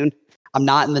a balloon. I'm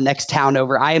not in the next town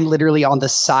over. I am literally on the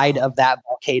side of that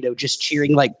volcano, just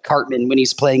cheering like Cartman when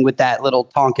he's playing with that little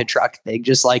Tonka truck thing.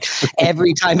 Just like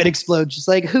every time it explodes, just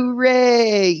like,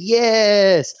 hooray,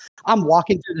 yes. I'm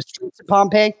walking through the streets of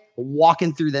Pompeii,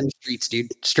 walking through them streets,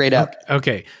 dude, straight up.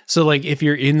 Okay. So like if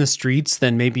you're in the streets,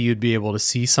 then maybe you'd be able to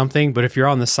see something. But if you're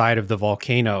on the side of the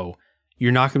volcano,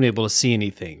 you're not going to be able to see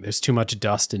anything. There's too much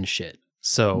dust and shit.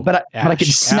 So, but I can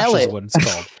smell it. Is what it's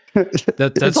called.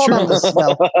 That's it's all true. about the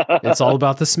smell. It's all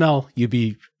about the smell. You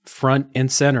be front and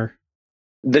center.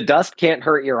 The dust can't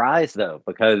hurt your eyes though,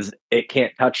 because it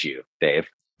can't touch you, Dave.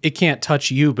 It can't touch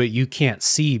you, but you can't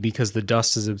see because the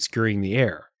dust is obscuring the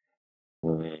air.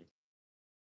 Mm-hmm.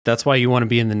 That's why you want to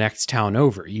be in the next town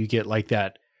over. You get like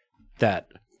that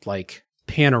like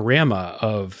panorama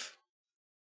of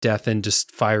death and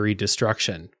just fiery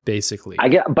destruction, basically. I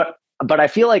get, but I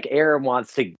feel like Aaron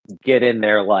wants to get in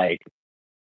there like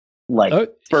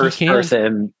first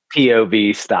person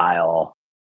POV style.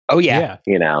 Oh yeah.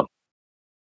 You know,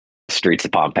 streets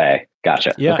of Pompeii.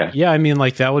 Gotcha. Yeah. Okay. Yeah. I mean,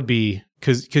 like that would be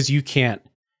because you can't,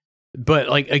 but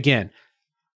like, again,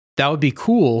 that would be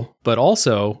cool, but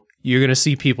also you're going to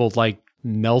see people like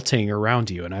melting around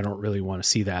you. And I don't really want to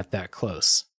see that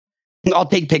close. I'll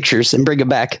take pictures and bring them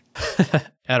back.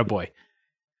 Attaboy.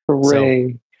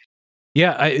 Hooray.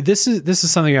 Yeah, this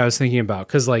is something I was thinking about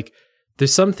because like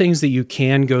there's some things that you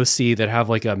can go see that have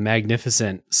like a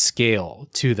magnificent scale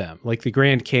to them, like the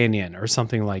Grand Canyon or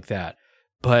something like that.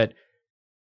 But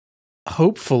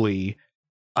hopefully,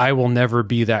 I will never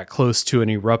be that close to an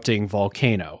erupting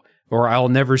volcano, or I'll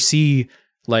never see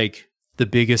like the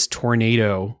biggest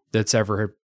tornado that's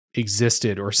ever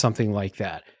existed or something like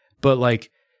that. But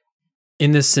like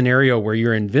in this scenario where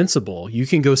you're invincible, you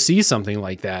can go see something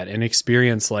like that and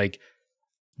experience like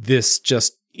this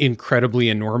just incredibly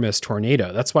enormous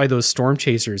tornado. That's why those storm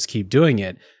chasers keep doing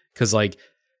it, because like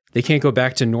they can't go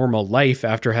back to normal life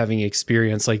after having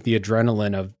experienced like the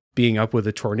adrenaline of being up with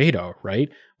a tornado, right?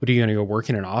 What are you going to go work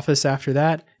in an office after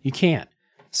that? You can't.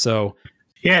 So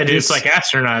yeah, dude, it's like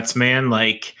astronauts, man.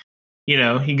 Like, you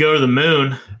know, you go to the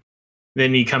moon,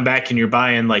 then you come back and you're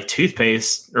buying like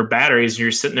toothpaste or batteries, and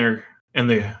you're sitting there in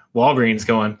the Walgreens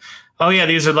going, oh yeah,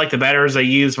 these are like the batteries I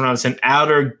used when I was in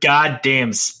outer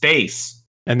goddamn space.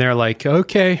 And they're like,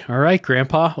 okay, all right,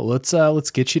 Grandpa, let's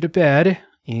get you to bed.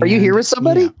 Are you here with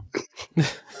somebody? Yeah.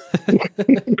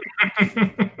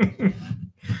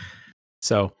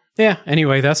 So yeah,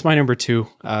 anyway, that's my number 2.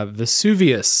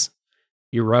 Vesuvius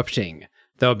erupting.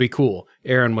 That would be cool.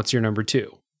 Aaron, what's your number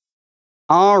 2?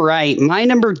 All right. My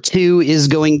number 2 is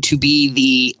going to be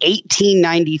the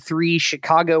 1893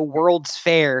 Chicago World's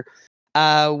Fair,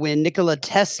 when Nikola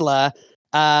Tesla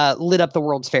lit up the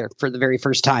World's Fair for the very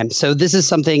first time. So this is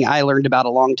something I learned about a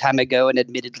long time ago, and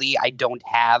admittedly, I don't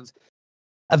have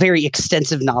a very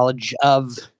extensive knowledge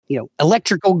of, you know,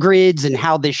 electrical grids and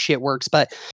how this shit works.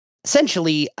 But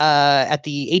essentially, at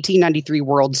the 1893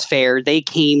 World's Fair, they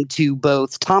came to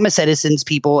both Thomas Edison's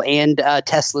people and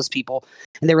Tesla's people,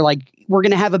 and they were like, we're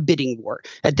going to have a bidding war.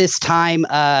 At this time,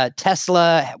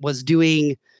 Tesla was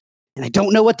doing, and I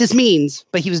don't know what this means,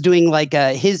 but he was doing like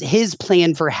his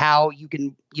plan for how you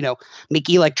can, you know, make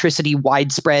electricity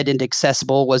widespread and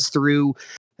accessible was through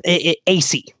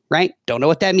AC, right? Don't know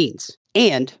what that means.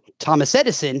 And Thomas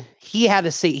Edison, he had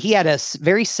a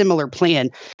very similar plan,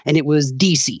 and it was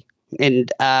DC.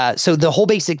 And so the whole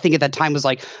basic thing at that time was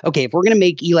like, okay, if we're going to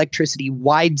make electricity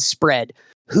widespread,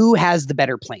 who has the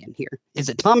better plan here? Is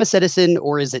it Thomas Edison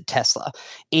or is it Tesla?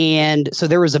 And so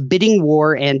there was a bidding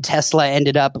war, and Tesla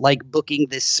ended up like booking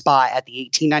this spot at the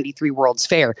 1893 World's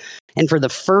Fair. And for the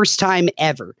first time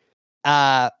ever,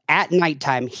 at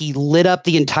nighttime, he lit up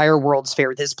the entire World's Fair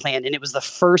with his plan. And it was the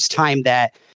first time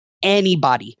that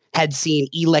anybody had seen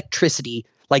electricity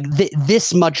like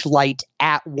this much light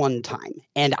at one time.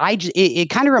 And it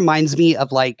kind of reminds me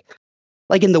of like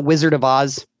in The Wizard of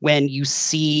Oz, when you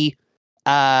see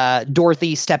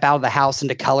Dorothy step out of the house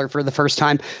into color for the first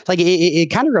time. Like it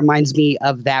kind of reminds me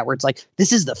of that, where it's like,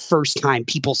 this is the first time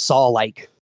people saw like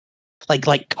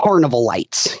carnival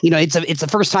lights. You know, it's the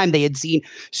first time they had seen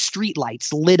street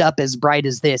lights lit up as bright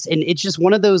as this. And it's just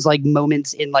one of those like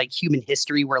moments in like human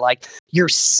history where like you're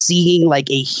seeing like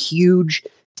a huge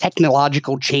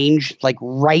technological change like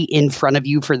right in front of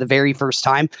you for the very first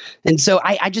time. And so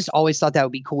I just always thought that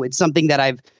would be cool. It's something that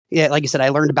like I said, I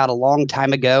learned about a long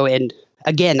time ago. And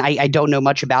again, I don't know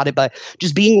much about it, but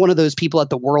just being one of those people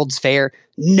at the World's Fair,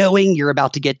 knowing you're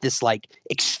about to get this like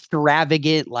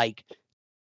extravagant, like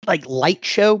light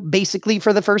show basically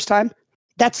for the first time,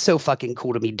 that's so fucking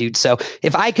cool to me, dude. So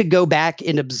if I could go back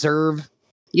and observe,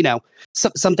 you know,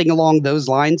 something along those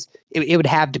lines, it would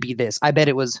have to be this. I bet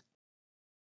it was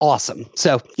awesome.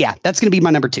 So yeah, that's going to be my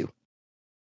number 2.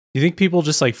 You think people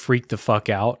just like freak the fuck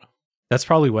out? That's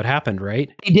probably what happened,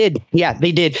 right? They did. Yeah,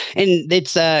 they did. And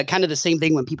it's kind of the same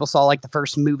thing when people saw like the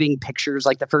first moving pictures,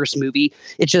 like the first movie.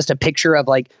 It's just a picture of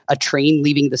like a train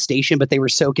leaving the station, but they were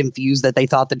so confused that they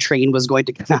thought the train was going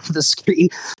to come out of the screen.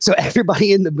 So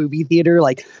everybody in the movie theater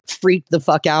like freaked the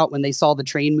fuck out when they saw the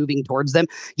train moving towards them.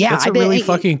 Yeah, that's a really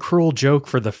fucking cruel joke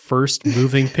for the first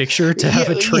moving picture to have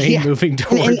a train moving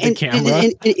toward the camera.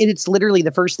 And it's literally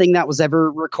the first thing that was ever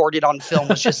recorded on film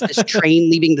was just this train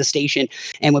leaving the station.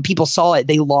 And when people saw it,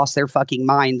 they lost their fucking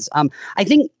minds. I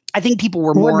think people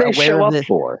were more aware of it.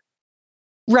 For?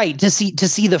 Right, to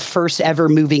see the first ever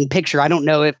moving picture. I don't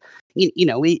know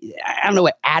I don't know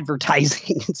what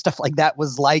advertising and stuff like that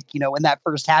was like, when that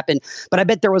first happened, but I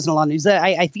bet there wasn't a lot of news.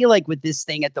 I feel like with this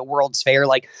thing at the World's Fair,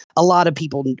 like a lot of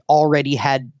people already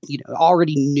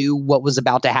knew what was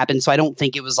about to happen. So I don't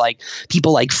think it was like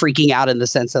people like freaking out in the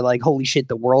sense of like, holy shit,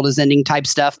 the world is ending type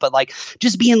stuff. But like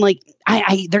just being like,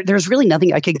 there's really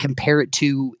nothing I can compare it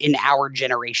to in our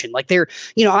generation. Like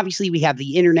obviously we have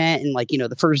the internet and like,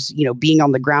 the first, being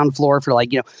on the ground floor for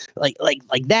like,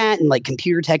 like that and like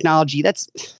computer technology.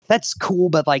 That's cool.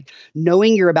 But like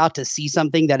knowing you're about to see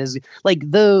something that is like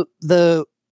the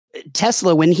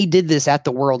Tesla, when he did this at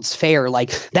the World's Fair,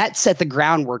 like that set the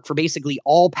groundwork for basically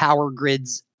all power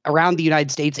grids around the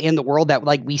United States and the world that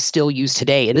like we still use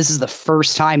today. And this is the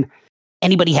first time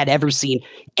anybody had ever seen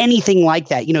anything like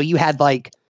that. You had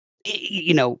like,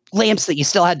 lamps that you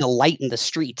still had to light in the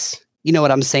streets. You know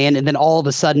what I'm saying? And then all of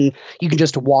a sudden you can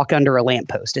just walk under a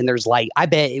lamppost and there's light. I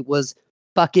bet it was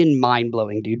fucking mind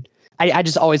blowing, dude. I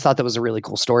just always thought that was a really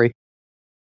cool story.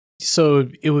 So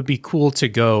it would be cool to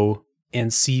go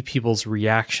and see people's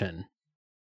reaction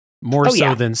more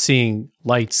than seeing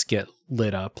lights get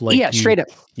lit up. Like straight up.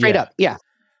 Yeah.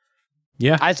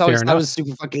 Yeah. I thought that was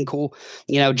super fucking cool.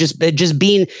 Just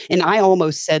being, and I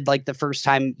almost said like the first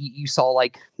time you saw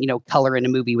like, color in a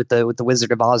movie with the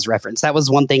Wizard of Oz reference. That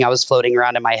was one thing I was floating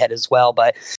around in my head as well.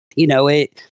 But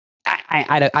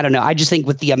I don't know. I just think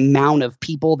with the amount of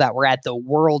people that were at the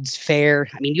World's Fair,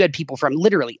 I mean, you had people from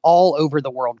literally all over the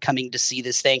world coming to see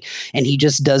this thing. And he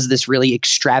just does this really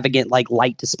extravagant, like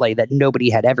light display that nobody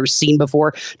had ever seen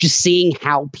before. Just seeing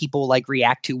how people like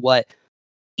react to what,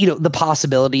 the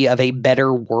possibility of a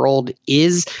better world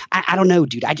is. I don't know,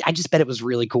 dude. I just bet it was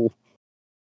really cool.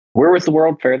 Where was the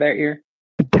World Fair that year?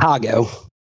 Chicago.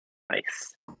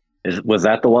 Nice. Was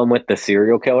that the one with the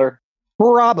serial killer?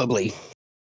 Probably.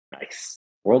 Nice.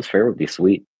 World's Fair would be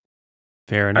sweet.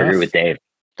 Fair enough. I agree with Dave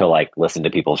to like listen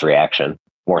to people's reaction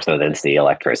more so than see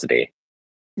electricity.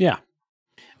 Yeah.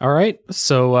 All right.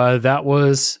 So that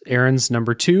was Aaron's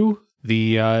number 2,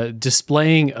 the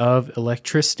displaying of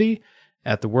electricity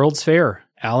at the World's Fair.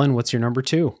 Alan, what's your number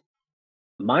 2?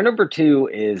 My number 2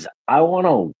 is I want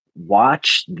to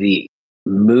watch the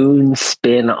moon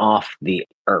spin off the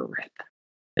Earth.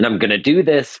 And I'm going to do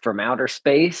this from outer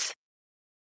space.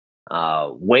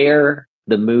 Where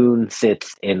the moon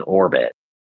sits in orbit.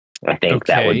 I think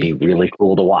that would be really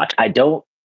cool to watch. I don't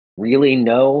really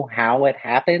know how it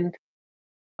happened.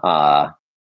 I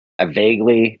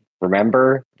vaguely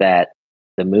remember that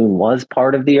the moon was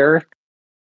part of the Earth.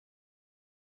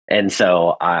 And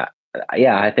so, I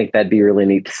think that'd be really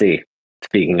neat to see.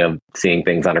 Speaking of seeing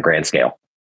things on a grand scale.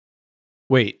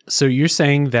 Wait, so you're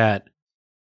saying that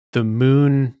the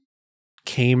moon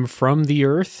came from the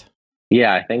Earth?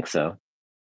 Yeah, I think so.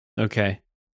 Okay.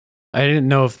 I didn't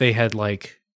know if they had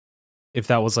like, if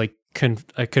that was like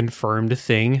a confirmed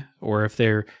thing or if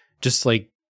they're just like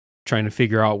trying to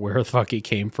figure out where the fuck it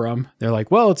came from. They're like,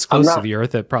 well, it's close to the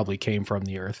Earth. It probably came from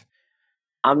the Earth.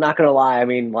 I'm not going to lie. I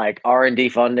mean, like R&D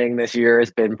funding this year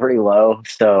has been pretty low.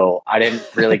 So I didn't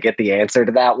really get the answer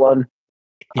to that one.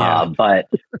 Yeah. But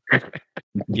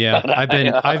yeah,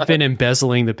 I've been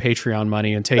embezzling the Patreon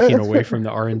money and taking away from the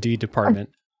R&D department.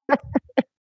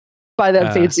 Buy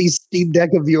that fancy Steam Deck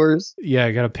of yours. Yeah,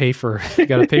 I gotta pay for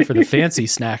the fancy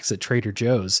snacks at Trader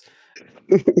Joe's.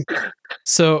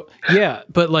 So yeah,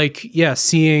 but like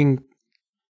seeing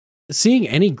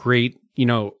any great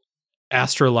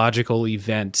astrological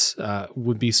event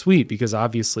would be sweet because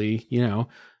obviously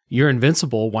you're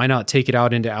invincible. Why not take it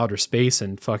out into outer space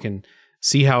and fucking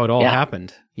see how it all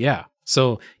happened? Yeah.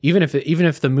 So even if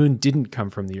the moon didn't come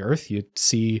from the Earth, you'd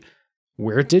see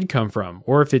where it did come from,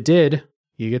 or if it did,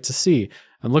 you get to see.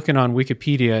 I'm looking on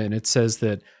Wikipedia and it says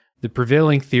that the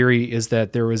prevailing theory is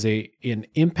that there was an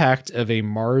impact of a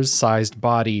Mars-sized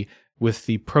body with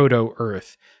the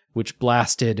proto-Earth, which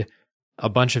blasted a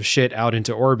bunch of shit out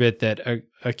into orbit that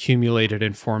accumulated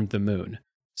and formed the moon.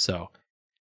 So,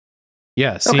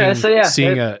 yeah, it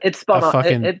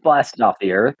blasted off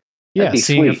the Earth. Yeah,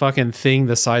 seeing a fucking thing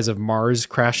the size of Mars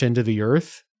crash into the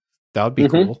Earth, that would be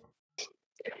cool.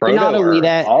 Not only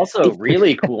that, also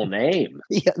really cool name.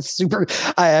 Yeah, super.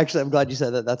 I'm glad you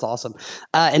said that. That's awesome.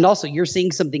 And also, you're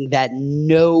seeing something that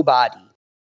nobody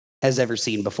has ever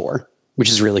seen before, which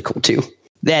is really cool too.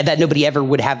 That nobody ever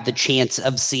would have the chance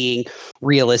of seeing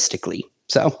realistically.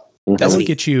 So that would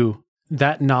get you.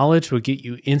 That knowledge would get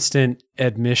you instant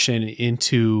admission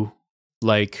into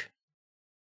like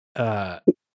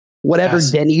whatever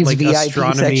Denny's like VIP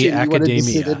astronomy section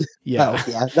academia. Yeah. Oh,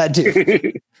 yeah, that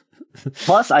too.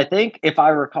 Plus, I think if I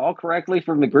recall correctly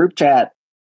from the group chat,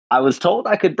 I was told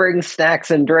I could bring snacks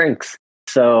and drinks.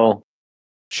 So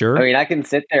Sure. I mean, I can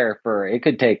sit there for, it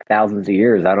could take thousands of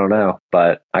years. I don't know,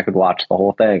 but I could watch the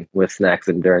whole thing with snacks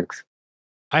and drinks.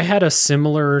 I had a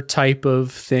similar type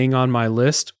of thing on my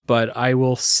list, but I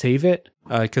will save it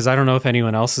because I don't know if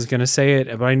anyone else is going to say it,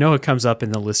 but I know it comes up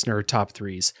in the listener top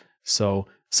threes. So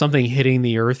something hitting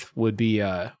the earth would be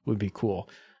cool.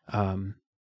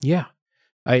 Yeah.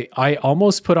 I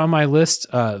almost put on my list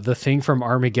the thing from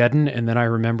Armageddon, and then I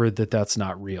remembered that that's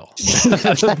not real.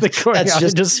 The going That's out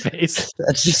just- into space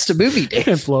That's just a movie, Dave.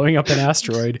 and blowing up an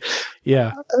asteroid.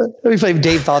 Yeah. Let me play if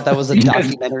Dave thought that was a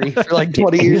documentary for like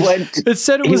 20 years. It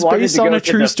said it He was wanted based to on go a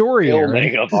to true the story, Aaron.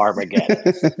 filming of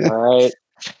Armageddon. All right.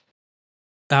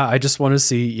 I just want to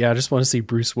see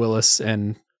Bruce Willis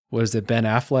and what is it, Ben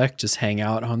Affleck just hang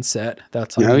out on set.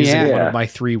 That's Oh, using yeah. one of my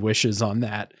 3 wishes on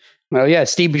that. Oh yeah,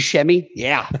 Steve Buscemi.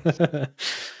 Yeah.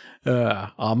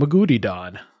 I'm a goody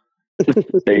Don.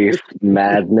 Space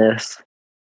madness.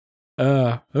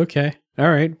 Okay. All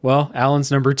right. Well,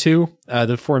 Alan's number 2,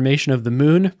 the formation of the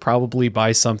moon, probably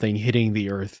by something hitting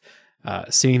the earth,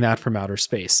 seeing that from outer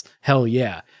space. Hell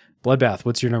yeah. Bloodbath,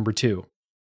 what's your number 2?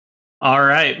 All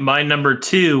right, my number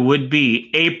 2 would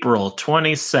be April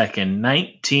 22nd,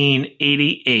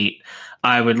 1988.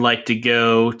 I would like to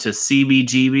go to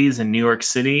CBGB's in New York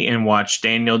City and watch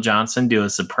Daniel Johnson do a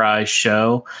surprise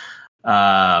show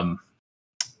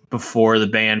before the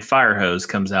band Firehose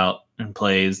comes out and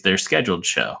plays their scheduled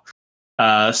show.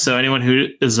 So anyone who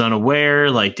is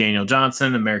unaware, like Daniel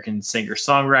Johnson, American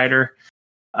singer-songwriter,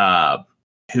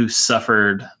 who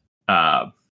suffered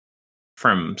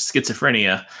from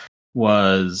schizophrenia,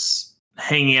 was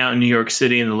hanging out in New York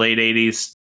City in the late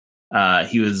 80s.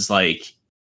 He was like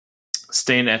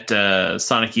staying at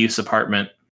Sonic Youth's apartment,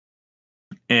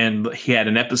 and he had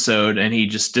an episode and he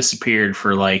just disappeared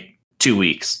for like 2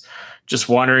 weeks, just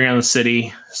wandering around the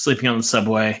city, sleeping on the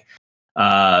subway.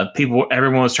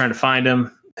 Everyone was trying to find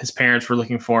him. His parents were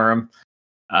looking for him.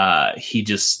 He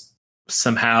just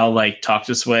somehow like talked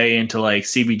his way into like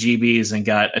CBGB's and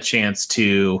got a chance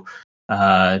to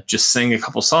just sing a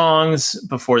couple songs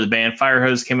before the band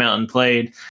Firehose came out and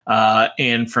played.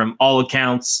 And from all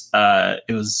accounts,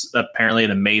 it was apparently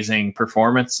an amazing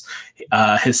performance.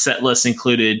 His set list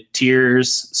included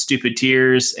Tears, Stupid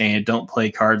Tears, and Don't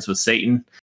Play Cards with Satan.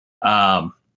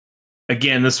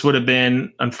 Again, this would have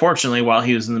been, unfortunately, while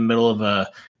he was in the middle of a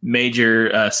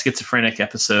major schizophrenic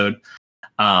episode.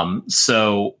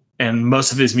 And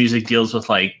most of his music deals with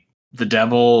like the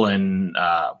devil and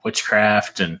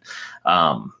witchcraft and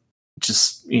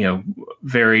just,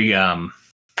 very...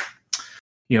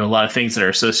 a lot of things that are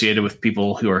associated with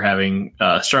people who are having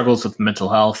struggles with mental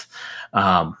health.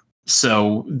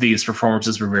 So these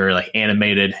performances were very like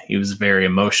animated. He was very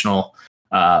emotional,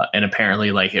 and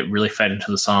apparently like it really fed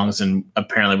into the songs, and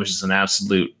apparently was just an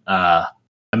absolute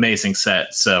amazing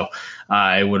set. So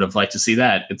I would have liked to see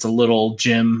that. It's a little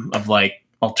gem of like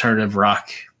alternative rock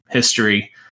history.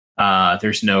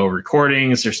 There's no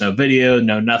recordings, there's no video,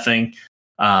 no nothing,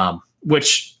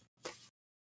 which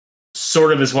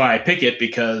sort of is why I pick it,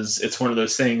 because it's one of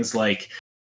those things like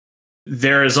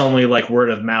there is only like word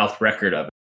of mouth record of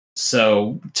it.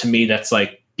 So to me, that's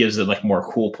like gives it like more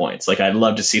cool points. Like I'd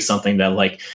love to see something that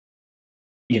like,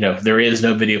 there is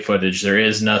no video footage. There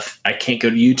is nothing. I can't go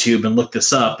to YouTube and look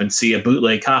this up and see a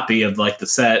bootleg copy of like the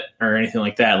set or anything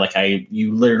like that. Like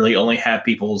you literally only have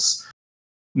people's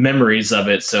memories of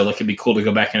it. So like it'd be cool to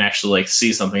go back and actually like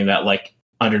see something that like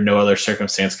under no other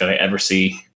circumstance could I ever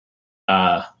see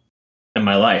in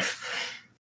my life.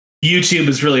 YouTube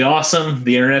is really awesome.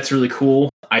 The internet's really cool.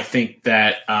 I think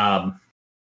that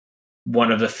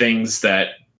one of the things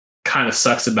that kind of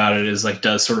sucks about it is like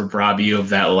does sort of rob you of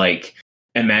that like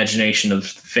imagination of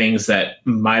things that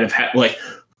might have had like,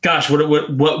 gosh, what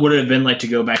would it have been like to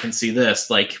go back and see this?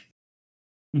 Like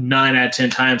 9 out of 10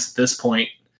 times at this point,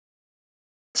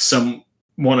 someone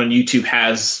on YouTube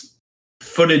has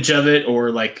footage of it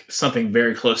or like something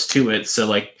very close to it. So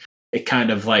like it kind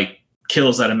of like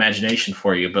kills that imagination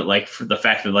for you. But like for the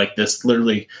fact that like this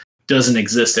literally doesn't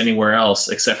exist anywhere else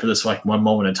except for this like one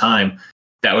moment in time,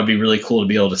 that would be really cool to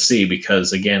be able to see,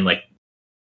 because again, like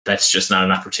that's just not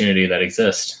an opportunity that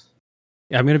exists.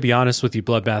 Yeah, I'm going to be honest with you,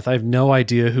 Bloodbath. I have no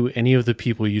idea who any of the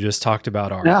people you just talked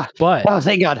about are. Yeah. But Oh,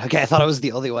 thank God. Okay, I thought I was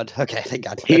the only one. Okay, thank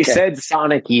God. He Okay. said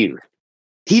Sonic Youth.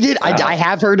 He did. I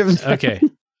have heard of. okay,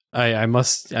 I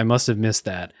must have missed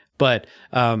that. But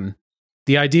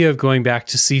the idea of going back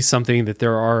to see something that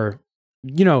there are,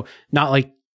 not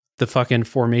like the fucking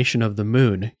formation of the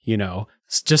moon,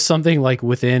 it's just something like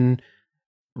within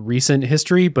recent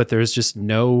history, but there's just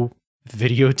no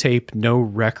videotape, no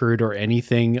record or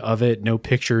anything of it, no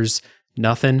pictures,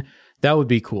 nothing. That would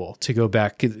be cool to go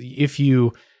back. If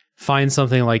you find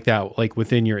something like that, like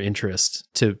within your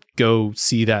interest, to go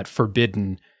see that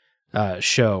forbidden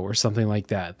show or something like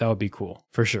that. That would be cool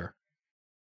for sure.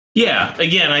 Yeah.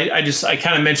 Again, I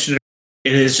kind of mentioned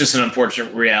it is just an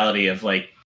unfortunate reality of like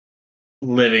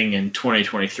living in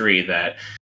 2023 that,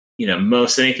 you know,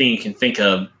 most anything you can think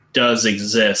of does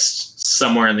exist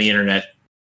somewhere on the internet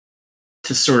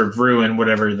to sort of ruin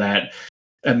whatever that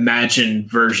imagined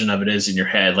version of it is in your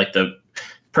head. Like the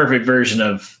perfect version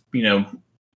of, you know,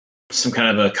 some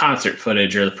kind of a concert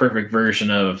footage, or the perfect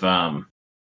version of,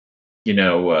 you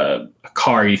know, a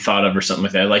car you thought of or something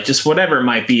like that. Like just whatever it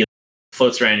might be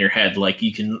floats around your head. Like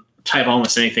you can type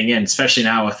almost anything in, especially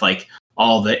now with like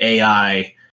all the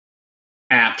AI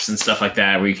apps and stuff like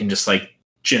that, where you can just like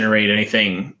generate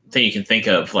anything that you can think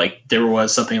of. Like there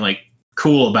was something like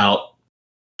cool about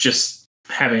just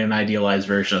having an idealized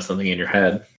version of something in your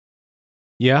head.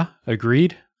 Yeah,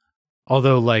 agreed.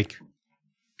 Although like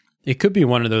it could be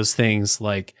one of those things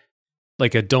like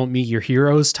a don't meet your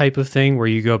heroes type of thing, where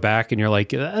you go back and you're like,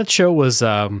 that show was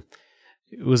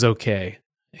it was okay.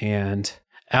 And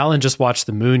Alan just watched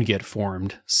the moon get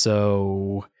formed.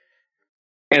 So,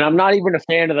 and I'm not even a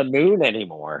fan of the moon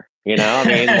anymore. You know, I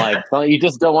mean, like, well, you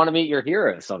just don't want to meet your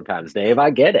heroes sometimes, Dave.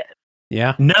 I get it.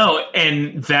 Yeah. No,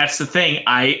 and that's the thing.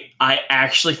 I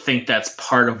actually think that's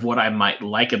part of what I might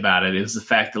like about it, is the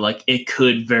fact that like it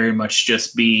could very much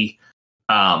just be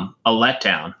a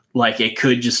letdown. Like it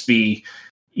could just be,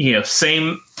 you know,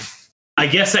 same. I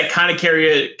guess that kind of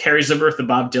carries over with the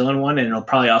Bob Dylan one, and it'll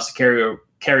probably also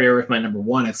carry over with my number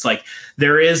one. It's like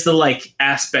there is the like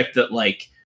aspect that like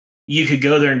you could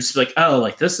go there and just be like, oh,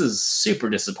 like this is super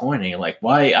disappointing. Like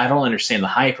why? I don't understand the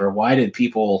hype, or why did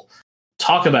people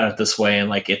talk about it this way? And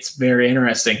like it's very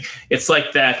interesting. It's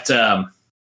like that.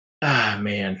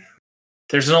 Man,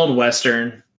 there's an old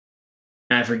Western,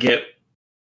 and I forget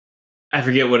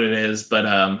what it is,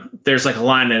 but there's like a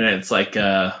line in it. It's like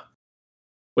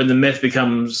when the myth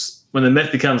becomes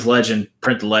legend,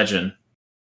 print the legend.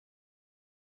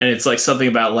 And it's like something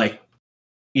about like,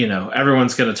 you know,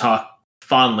 everyone's going to talk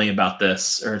fondly about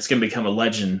this, or it's going to become a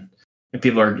legend,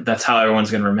 and that's how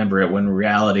everyone's going to remember it. When in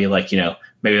reality, like, you know,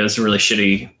 maybe it was a really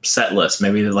shitty set list.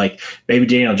 Maybe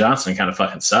Daniel Johnston kind of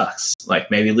fucking sucks. Like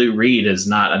maybe Lou Reed is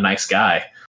not a nice guy.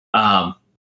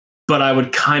 But I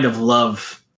would kind of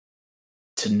love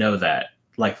to know that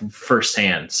like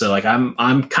firsthand. So like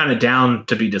I'm kind of down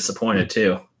to be disappointed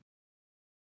too.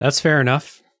 That's fair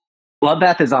enough.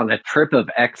 Bloodbath is on a trip of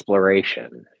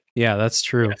exploration. Yeah, that's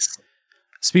true. Yes.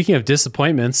 Speaking of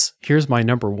disappointments, here's my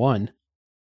number one.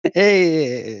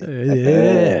 Hey.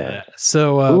 Yeah.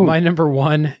 So my number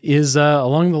one is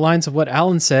along the lines of what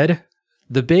Alan said,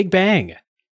 The Big Bang.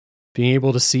 Being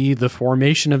able to see the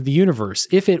formation of the universe.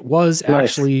 If it was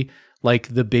actually like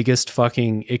the biggest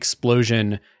fucking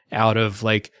explosion out of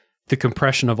like the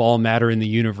compression of all matter in the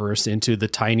universe into the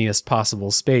tiniest possible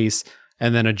space,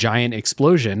 and then a giant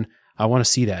explosion, I want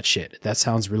to see that shit. That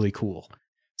sounds really cool.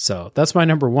 So that's my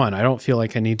number one. I don't feel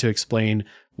like I need to explain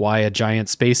why a giant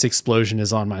space explosion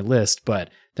is on my list, but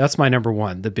that's my number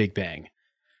one, The Big Bang.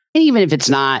 And even if it's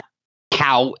not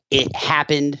how it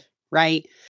happened, right?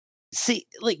 See,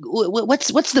 like,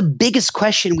 what's the biggest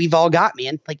question we've all got,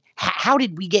 man? Like, how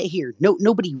did we get here?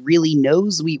 Nobody really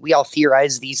knows. We all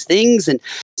theorize these things, and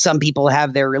some people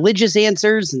have their religious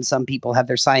answers, and some people have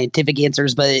their scientific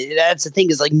answers. But that's the thing,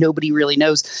 is like nobody really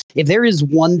knows. If there is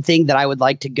one thing that I would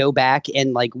like to go back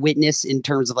and like witness in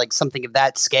terms of like something of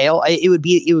that scale, it would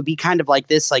be kind of like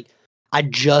this. Like, I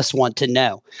just want to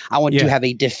know. I want to have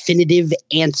a definitive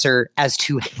answer as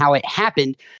to how it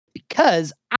happened,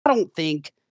 because I don't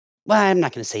think. Well, I'm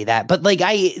not going to say that, but like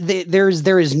there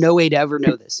is no way to ever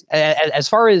know this. As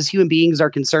far as human beings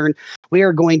are concerned, we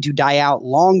are going to die out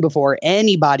long before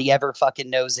anybody ever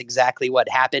fucking knows exactly what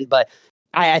happened. But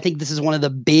I think this is one of the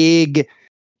big,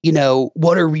 you know,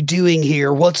 what are we doing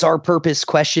here? What's our purpose?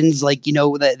 Questions like, you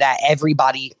know, that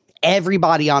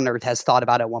everybody on Earth has thought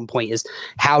about at one point, is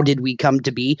how did we come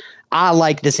to be? I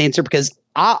like this answer because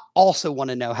I also want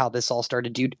to know how this all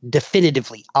started, dude.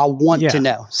 Definitively. I want to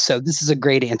know. So this is a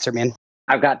great answer, man.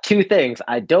 I've got two things.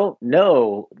 I don't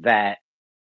know that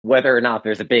whether or not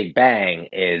there's a Big Bang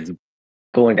is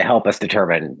going to help us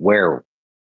determine where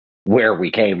we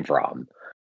came from.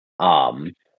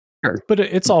 But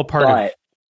it's all part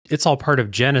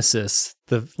of Genesis.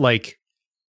 So like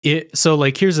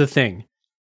here's the thing,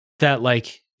 that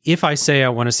like if I say I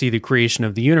want to see the creation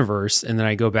of the universe, and then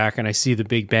I go back and I see the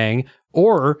Big Bang,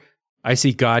 or I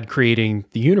see God creating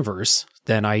the universe,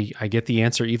 then I get the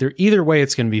answer. Either way,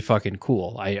 it's going to be fucking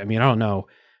cool. I mean, I don't know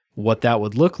what that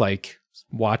would look like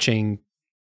watching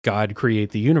God create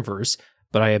the universe,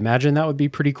 but I imagine that would be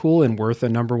pretty cool and worth a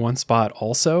number one spot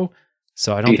also.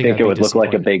 So I don't Do you think I'd it be would look like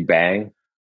a disappointed. Big Bang?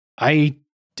 I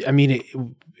mean,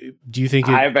 do you think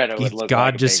I bet it would look God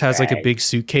like a just Big has like a Bang. big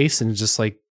suitcase and just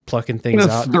like plucking things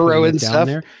out and Throwing putting it down stuff.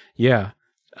 there? Yeah.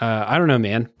 I don't know,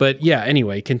 man. But yeah,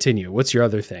 anyway, continue. What's your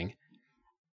other thing?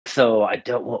 So I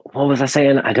don't. What was I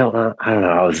saying? I don't know. I don't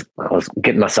know. I was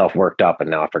getting myself worked up,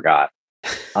 and now I forgot.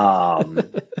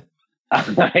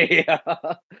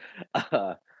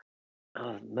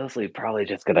 Mostly probably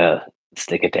just gonna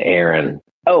stick it to Aaron.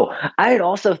 Oh, I had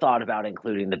also thought about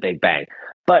including the Big Bang,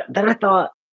 but then I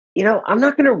thought, I'm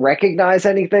not going to recognize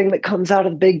anything that comes out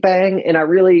of the Big Bang, and I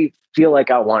really feel like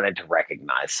I wanted to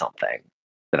recognize something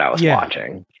that I was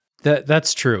watching.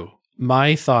 That's true.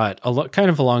 My thought, kind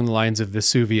of along the lines of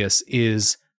Vesuvius,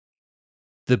 is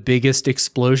the biggest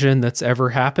explosion that's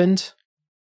ever happened.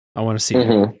 I want to see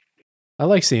it. I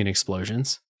like seeing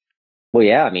explosions. Well,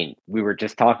 yeah, I mean, we were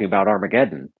just talking about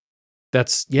Armageddon.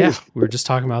 We were just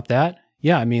talking about that.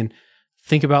 Yeah, I mean,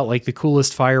 think about like the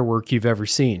coolest firework you've ever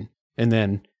seen, and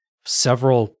then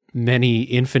many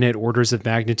infinite orders of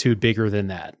magnitude bigger than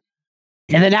that.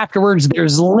 And then afterwards,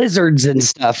 there's lizards and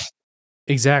stuff.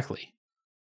 Exactly.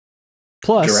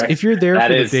 Plus, Correct. if you're there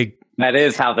that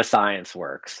is how the science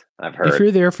works. I've heard. If you're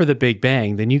there for the Big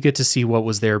Bang, then you get to see what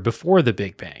was there before the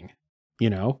Big Bang,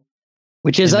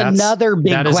 Which is another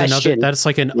big question. That's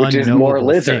like an Which is unknowable more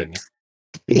lizards.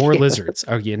 thing. More lizards.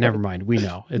 Oh yeah, never mind. We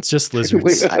know. It's just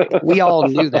lizards. we all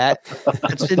knew that.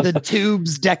 It's in the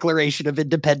Tubes Declaration of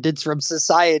Independence from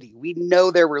Society. We know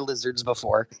there were lizards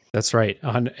before. That's right.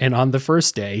 On the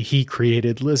first day, he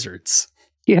created lizards.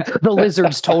 Yeah, the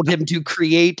lizards told him to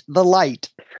create the light.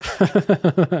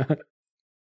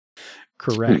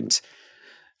 Correct.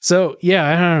 So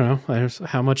yeah, I don't know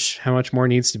how much more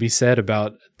needs to be said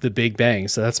about the Big Bang.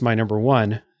 So that's my number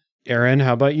one. Aaron,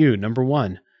 how about you? Number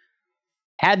one.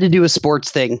 Had to do a sports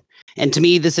thing. And to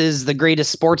me, this is the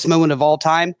greatest sports moment of all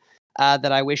time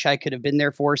that I wish I could have been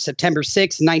there for. September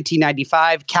 6th,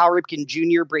 1995, Cal Ripken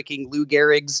Jr. breaking Lou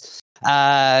Gehrig's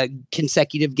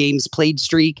consecutive games played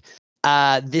streak.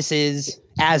 This is,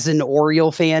 as an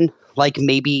Oriole fan, like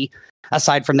maybe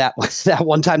aside from that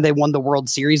one time they won the World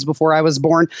Series before I was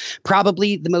born,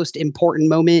 probably the most important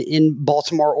moment in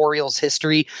Baltimore Orioles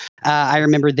history. I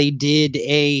remember they did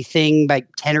a thing like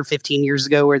 10 or 15 years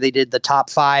ago where they did the top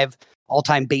 5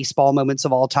 all-time baseball moments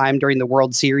of all time during the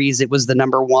World Series. It was the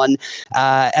number one,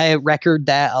 a record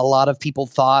that a lot of people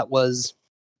thought was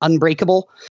unbreakable.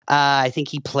 I think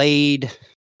he played,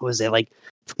 what was it, like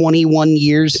 21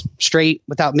 years straight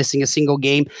without missing a single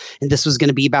game. And this was going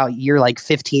to be about year like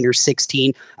 15 or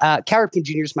 16. Cal Ripken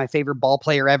Jr. is my favorite ball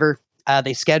player ever.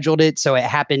 They scheduled it, so it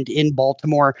happened in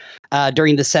Baltimore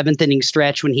during the 7th inning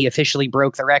stretch when he officially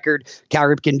broke the record. Cal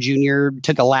Ripken Jr.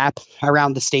 took a lap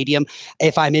around the stadium.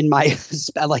 If I'm in my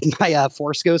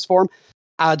Force Ghost form,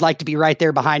 I would like to be right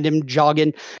there behind him,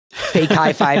 jogging, fake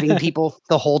high-fiving people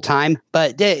the whole time.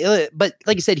 But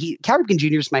like I said, Cal Ripken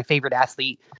Jr. is my favorite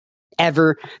athlete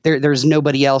ever. There's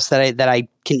nobody else that I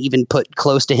can even put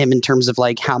close to him in terms of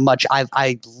like how much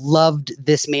I loved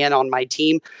this man on my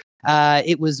team.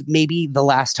 It was maybe the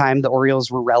last time the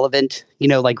Orioles were relevant,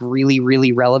 like really,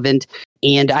 really relevant.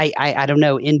 And I don't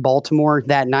know, in Baltimore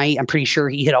that night, I'm pretty sure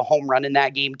he hit a home run in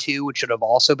that game too, which would have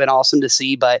also been awesome to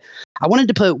see. But I wanted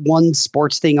to put one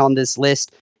sports thing on this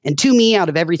list. And to me, out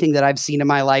of everything that I've seen in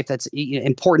my life that's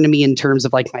important to me in terms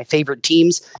of like my favorite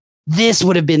teams, this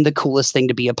would have been the coolest thing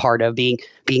to be a part of, being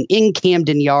in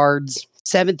Camden Yards,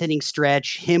 7th inning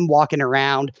stretch, him walking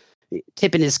around,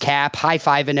 tipping his cap,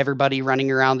 high-fiving everybody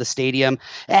running around the stadium.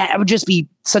 It would just be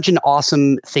such an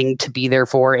awesome thing to be there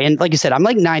for. And like I said, I'm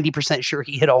like 90% sure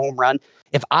he hit a home run.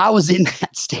 If I was in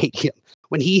that stadium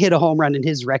when he hit a home run in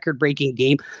his record-breaking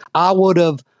game, I would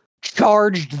have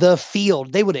charged the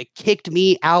field. They would have kicked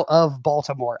me out of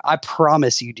Baltimore. I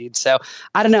promise you, dude. So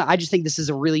I don't know. I just think this is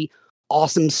a really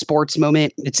awesome sports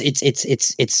moment. It's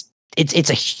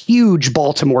a huge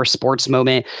Baltimore sports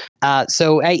moment.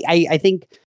 So I think,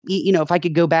 if I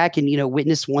could go back and,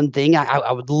 witness one thing,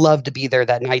 I would love to be there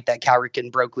that night that Cal Ripken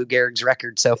broke Lou Gehrig's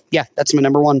record. So yeah, that's my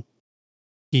number one.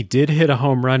 He did hit a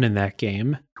home run in that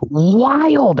game.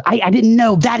 Wild. I didn't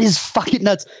know. That is fucking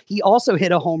nuts. He also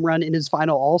hit a home run in his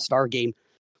final All-Star game.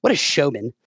 What a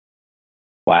showman.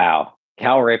 Wow.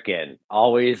 Cal Ripken,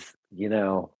 always,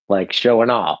 like showing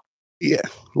off. Yeah.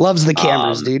 Loves the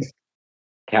cameras, dude.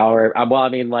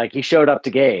 He showed up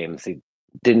to games. He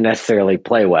didn't necessarily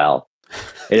play well.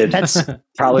 It's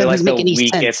probably like the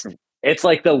weakest. It's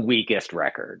like the weakest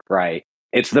record, right?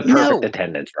 It's the perfect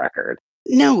attendance record.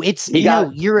 No, it's He no.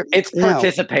 got- You're It's no.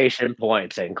 participation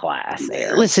points in class.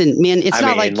 Aaron. Listen, man, it's I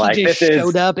not mean, like he just this is-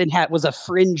 showed up and was a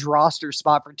fringe roster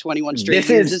spot for 21 straight This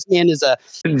years. is- This man is a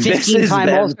This 15-time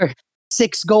is them. All-Star,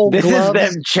 6 gold This gloves.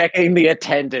 is them checking the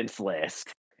attendance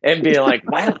list and being like,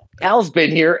 "Wow, Cal's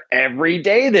been here every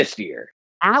day this year."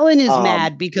 Allen is Um,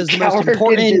 mad because the most Coward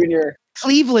important Jr.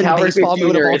 Cleveland Coward baseball Jr.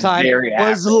 moment of all is time very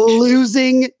was average.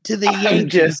 losing to the I'm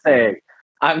Yankees.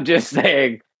 just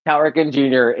saying, Calrican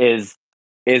Jr.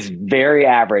 is very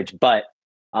average. But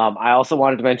I also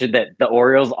wanted to mention that the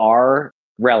Orioles are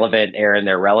relevant, Aaron.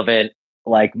 They're relevant.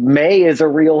 Like May is a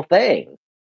real thing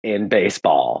in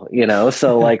baseball,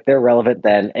 so like they're relevant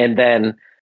then. And then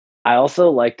I also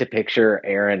like to picture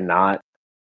Aaron not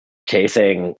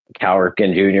chasing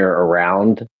Calrican Jr.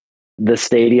 around the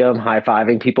stadium,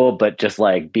 high-fiving people, but just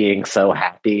like being so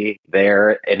happy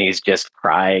there, and he's just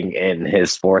crying in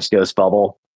his Force Ghost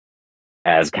bubble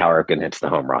as Calrican hits the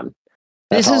home run.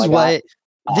 That's This all is I got.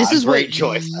 what This is Great what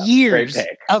choice, though. years Great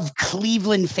pick. of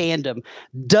Cleveland fandom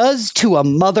does to a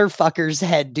motherfucker's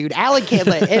head, dude. Allen can't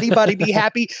let anybody be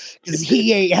happy because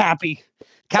he ain't happy.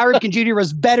 Calrican Jr.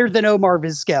 was better than Omar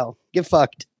Vizquel. Get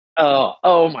fucked.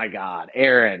 Oh my God,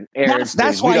 Aaron. That's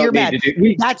please, why we don't you're need mad. to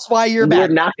do- That's why you're we're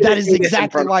mad. not gonna That is do this in exactly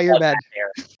front of why you're Bloodbath, mad.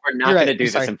 Aaron. We're not You're going right. to do I'm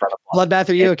this sorry. in front of Bloodbath,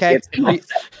 are you okay? It's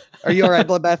Are you all right,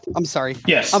 Bloodbath? I'm sorry.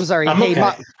 Yes. I'm sorry. I'm Hey,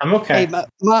 okay. I'm okay. Hey,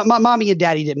 my mommy and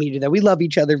daddy didn't mean to do that. We love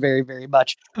each other very, very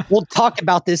much. We'll talk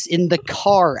about this in the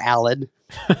car, Alan.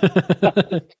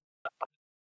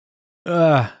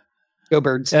 Go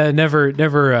Birds.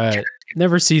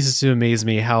 Never ceases to amaze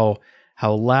me how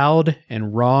loud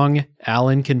and wrong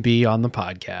Alan can be on the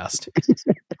podcast.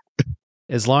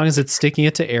 As long as it's sticking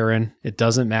it to Aaron, it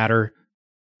doesn't matter.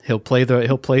 He'll play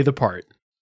the part.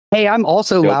 Hey, I'm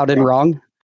also Go loud and wrong.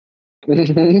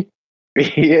 he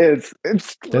is.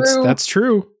 It's true. That's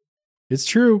true. It's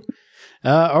true.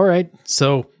 All right.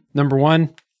 So number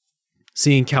 1,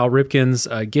 seeing Cal Ripken's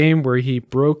game where he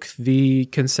broke the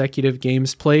consecutive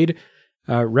games played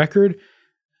record,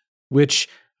 which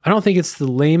I don't think it's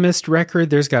the lamest record.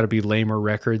 There's got to be lamer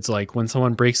records, like when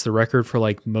someone breaks the record for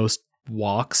like most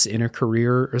walks in a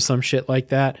career or some shit like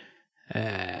that.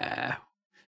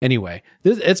 Anyway,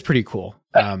 it's pretty cool.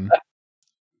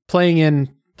 Playing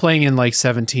in like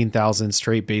 17,000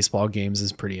 straight baseball games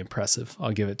is pretty impressive.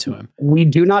 I'll give it to him. We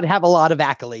do not have a lot of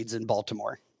accolades in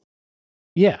Baltimore.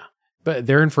 Yeah, but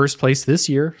they're in first place this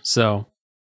year. So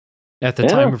at the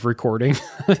time of recording,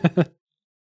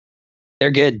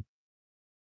 They're good.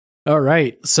 all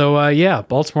right. So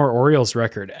Baltimore Orioles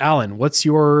record. Alan, what's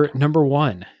your number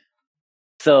 1?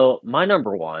 So my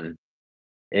number 1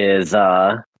 is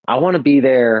I want to be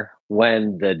there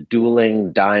when the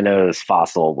dueling dinos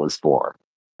fossil was formed.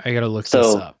 I gotta look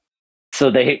this up.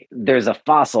 So there's a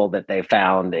fossil that they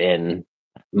found in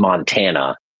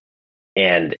Montana,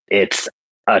 and it's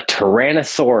a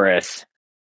Tyrannosaurus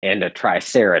and a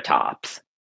Triceratops.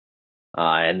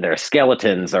 And their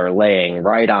skeletons are laying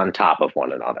right on top of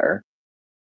one another.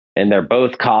 And they're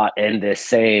both caught in this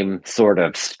same sort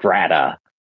of strata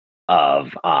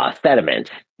of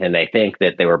sediment. And they think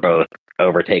that they were both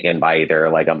overtaken by either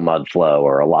like a mud flow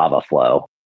or a lava flow.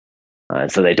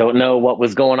 So they don't know what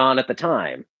was going on at the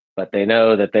time, but they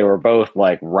know that they were both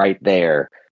like right there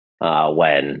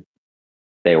when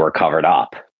they were covered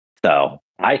up. So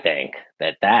I think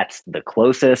that that's the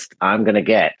closest I'm going to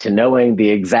get to knowing the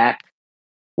exact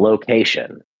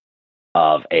location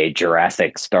of a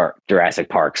Jurassic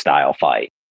Park style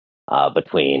fight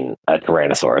between a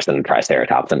Tyrannosaurus and a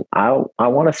Triceratops. And I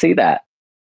want to see that.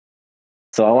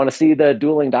 So I want to see the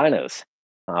dueling dinos.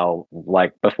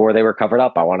 Like before they were covered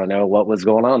up, I want to know what was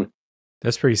going on.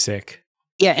 That's pretty sick.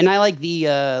 Yeah, and I like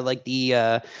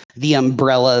the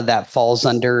umbrella that falls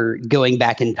under going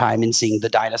back in time and seeing the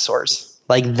dinosaurs.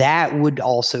 Like that would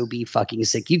also be fucking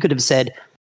sick. You could have said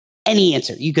any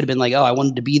answer. You could have been like, "Oh, I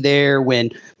wanted to be there when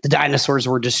the dinosaurs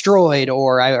were destroyed,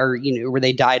 or where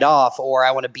they died off, or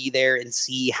I want to be there and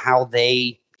see how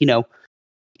they,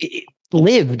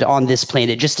 lived on this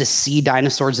planet, just to see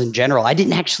dinosaurs in general." I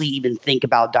didn't actually even think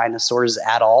about dinosaurs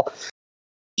at all.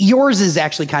 Yours is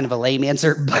actually kind of a lame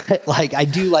answer, but like I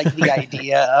do like the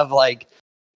idea of like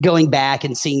going back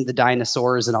and seeing the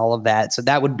dinosaurs and all of that. So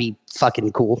that would be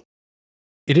fucking cool.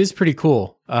 It is pretty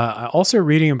cool. Also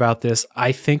reading about this,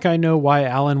 I think I know why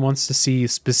Alan wants to see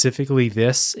specifically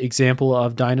this example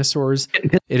of dinosaurs.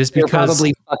 It is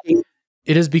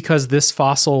because this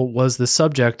fossil was the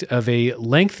subject of a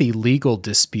lengthy legal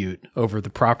dispute over the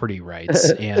property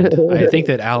rights. And I think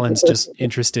that Alan's just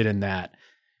interested in that.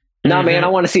 No, man, I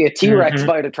want to see a T-Rex Mhm.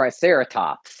 fight a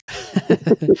Triceratops.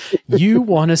 You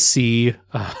want to see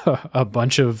a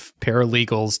bunch of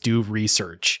paralegals do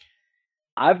research.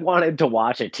 I've wanted to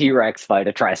watch a T-Rex fight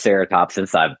a Triceratops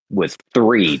since I was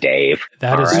 3, Dave.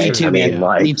 That All is right? Me true. too, I mean, man.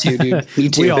 like, Me too, dude. Me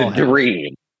too. We the all have.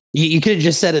 dream. You could have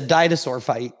just said a dinosaur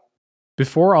fight.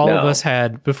 Before all of No. us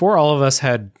had,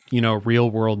 real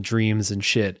world dreams and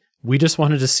shit, we just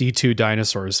wanted to see two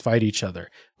dinosaurs fight each other,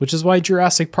 which is why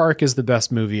Jurassic Park is the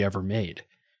best movie ever made.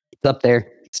 It's up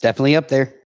there. It's definitely up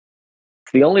there.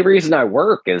 The only reason I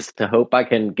work is to hope I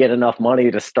can get enough money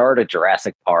to start a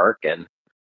Jurassic Park and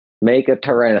make a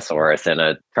Tyrannosaurus and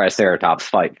a Triceratops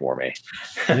fight for me.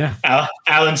 Yeah.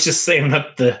 Alan's just saving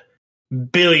up the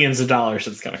billions of dollars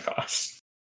it's going to cost.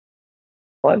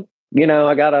 But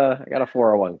I got a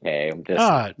 401k. I'm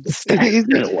just he's, stacking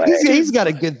it away. he's got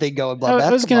a good thing going. Bloodbath.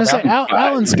 I was Come gonna on say now.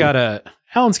 Alan's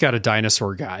got a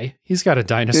dinosaur guy. He's got a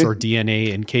dinosaur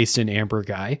DNA encased in amber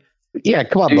guy. Yeah,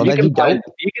 come on, Dude, Bloodbath. You don't.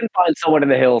 you can find someone in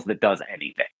the hills that does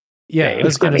anything. Yeah, I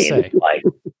was gonna say. like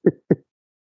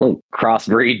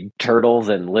crossbreed turtles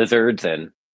and lizards,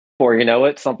 and before you know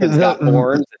it, something's got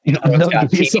horns. And They'll it's got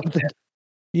give you teeth. something.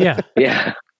 Yeah,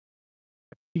 Yeah,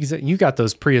 you got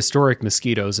those prehistoric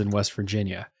mosquitoes in West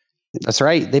Virginia. That's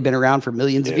right. They've been around for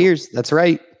millions of years. That's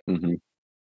right. Mhm.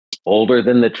 Older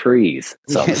than the trees,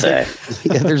 some say.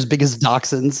 Yeah, they're as big as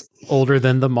dachshunds. Older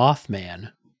than the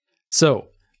Mothman. So,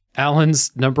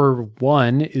 Alan's number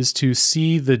 1 is to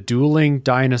see the dueling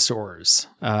dinosaurs.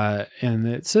 And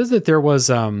it says that there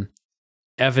was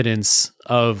evidence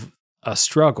of a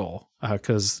struggle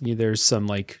because there's some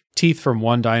like teeth from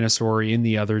one dinosaur in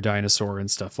the other dinosaur and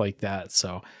stuff like that.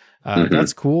 So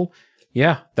that's cool.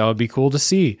 Yeah, that would be cool to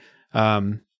see.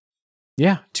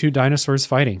 Yeah, two dinosaurs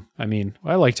fighting. I mean,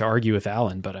 I like to argue with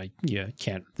Alan, but I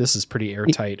can't. This is pretty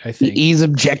airtight, I think. He's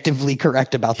objectively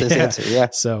correct about this answer. Yeah.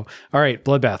 So, all right,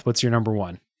 Bloodbath, what's your number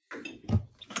 1?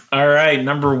 All right,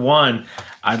 number 1,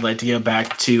 I'd like to go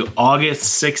back to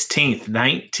August 16th,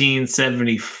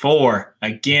 1974.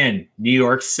 Again, New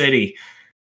York City.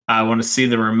 I want to see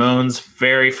the Ramones'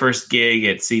 very first gig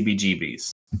at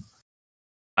CBGB's.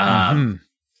 Very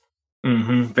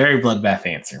Bloodbath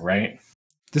answer, right?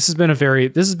 This has been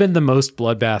the most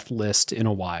Bloodbath list in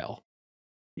a while.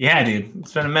 Yeah, dude.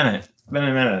 It's been a minute.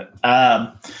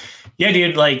 Yeah,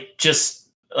 dude, just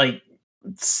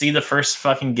see the first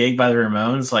fucking gig by the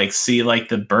Ramones, see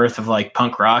the birth of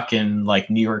punk rock in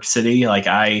New York City.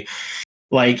 I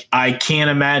can't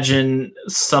imagine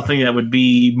something that would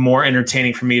be more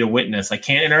entertaining for me to witness. I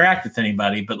can't interact with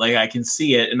anybody, but I can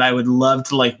see it, and I would love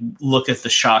to look at the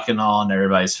shock and awe on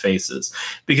everybody's faces,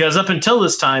 because up until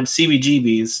this time,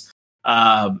 CBGB's,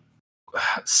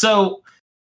 so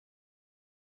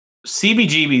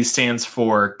CBGB stands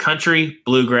for Country,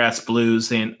 Bluegrass, Blues,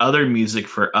 and Other Music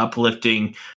for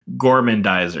Uplifting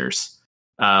Gourmandizers,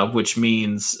 which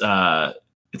means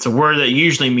it's a word that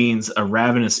usually means a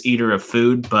ravenous eater of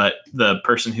food, but the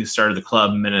person who started the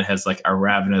club meant it has a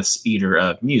ravenous eater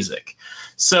of music.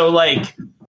 So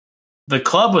the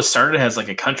club was started as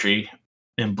a country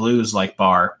and blues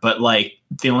bar, but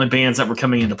the only bands that were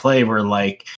coming into play were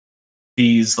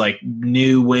these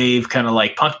new wave kind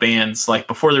of punk bands,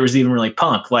 before there was even really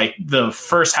punk. The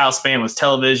first house band was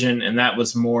Television, and that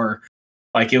was more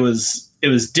it was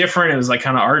different. It was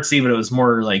kind of artsy, but it was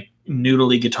more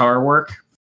noodly guitar work.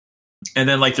 And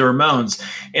then the Ramones,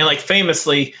 and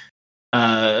famously,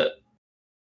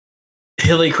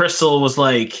 Hilly Crystal was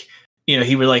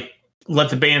he would let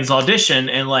the bands audition,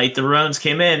 and the Ramones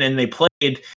came in and they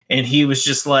played, and he was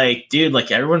just dude,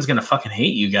 everyone's gonna fucking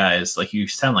hate you guys, you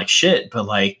sound like shit, but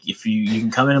if you can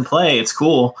come in and play, it's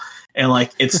cool. And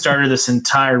it started this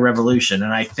entire revolution.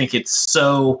 And I think it's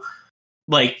so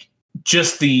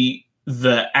just the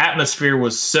atmosphere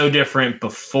was so different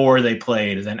before they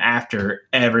played than after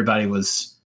everybody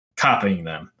was copying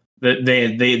them. That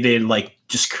they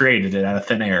just created it out of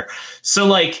thin air.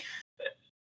 So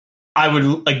I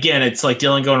would, again, it's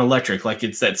Dylan going electric.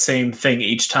 It's that same thing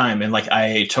each time. And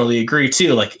I totally agree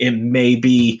too. It may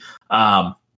be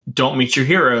Don't Meet Your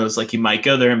Heroes. You might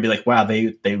go there and be wow,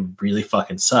 they really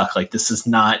fucking suck. This is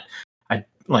not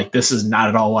this is not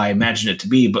at all what I imagined it to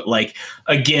be. But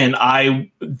again,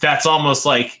 that's almost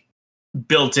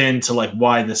built into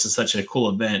why this is such a cool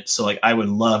event. So I would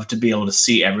love to be able to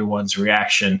see everyone's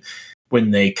reaction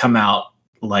when they come out,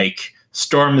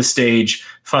 storm the stage,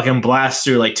 fucking blast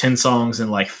through 10 songs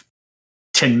in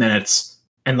 10 minutes,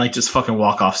 and just fucking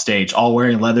walk off stage, all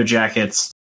wearing leather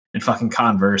jackets and fucking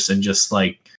Converse, and just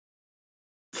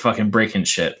fucking breaking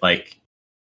shit.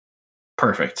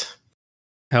 Perfect.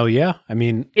 Hell yeah. I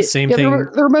mean, same Yeah, thing.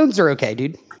 The Ramones are okay,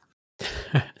 dude.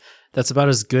 That's about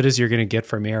as good as you're going to get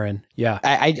from Aaron. Yeah.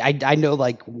 I know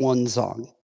like one song.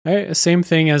 Same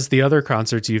thing as the other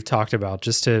concerts you've talked about,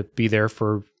 just to be there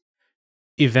for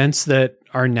events that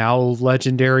are now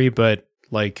legendary, but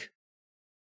like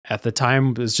at the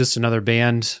time it was just another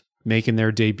band making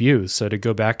their debut. So to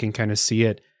go back and kind of see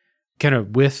it kind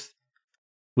of with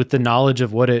the knowledge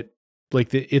of what it,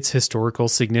 like its historical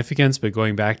significance, but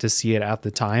going back to see it at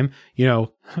the time, you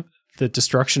know, the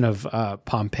destruction of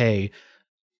Pompeii,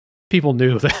 people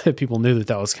knew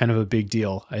that was kind of a big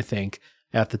deal, I think,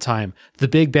 at the time. The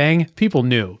Big Bang, people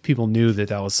knew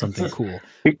that was something cool.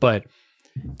 But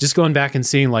just going back and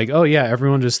seeing like, oh yeah,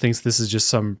 everyone just thinks this is just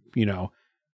some, you know,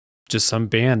 just some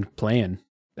band playing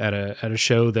at a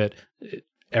show that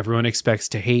everyone expects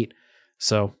to hate.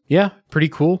 So yeah, pretty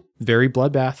cool. Very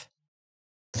Bloodbath.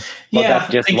 Yeah,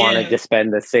 just wanted to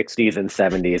spend the 60s and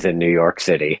 70s in New York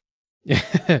City.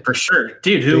 For sure.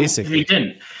 Dude, who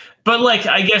didn't? But like,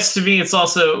 I guess to me, it's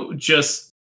also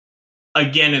just,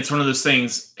 again, it's one of those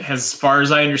things, as far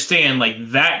as I understand, like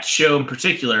that show in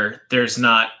particular, there's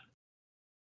not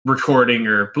recording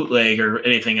or bootleg or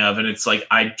anything of, and it's like,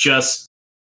 I just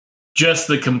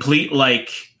the complete,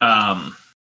 like, the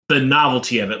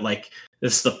novelty of it. Like,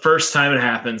 this is the first time it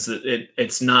happens.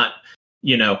 It's not,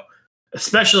 you know,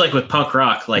 especially like with punk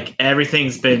rock, like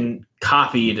everything's been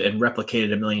copied and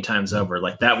replicated a million times over.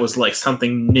 Like that was like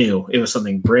something new. It was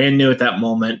something brand new at that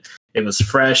moment. It was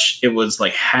fresh. It was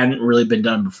like hadn't really been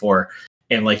done before.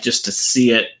 And like just to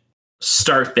see it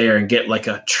start there and get like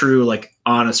a true, like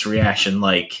honest reaction,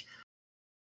 like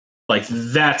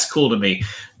that's cool to me.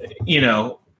 You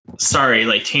know, sorry,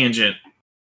 like tangent.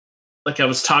 Like I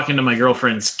was talking to my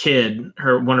girlfriend's kid,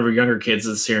 one of her younger kids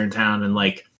is here in town, and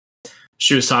like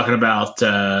she was talking about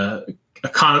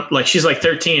like she's like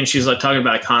 13. She's like talking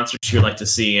about a concert she would like to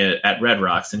see at Red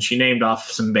Rocks, and she named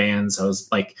off some bands. I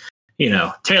was like, you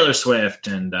know, Taylor Swift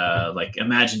and like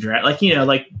Imagine Dragons, like, you know,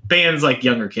 like bands like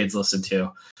younger kids listen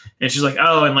to. And she's like,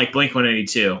 oh, and like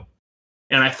Blink-182.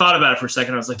 And I thought about it for a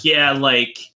second. I was like, yeah,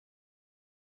 like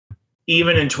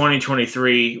even in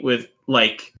 2023 with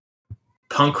like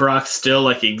punk rock still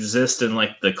like exists in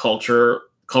like the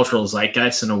cultural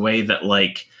zeitgeist in a way that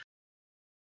like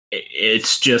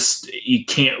it's just, you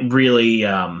can't really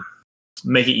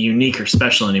make it unique or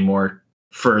special anymore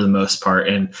for the most part.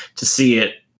 And to see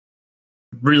it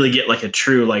really get like a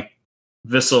true like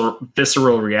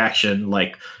visceral reaction,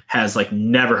 like has like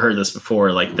never heard this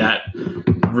before, like that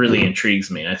really intrigues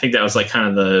me. And I think that was like kind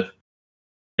of the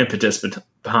impetus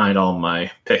behind all my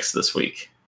picks this week.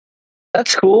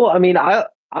 That's cool. I mean, I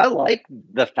like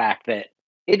the fact that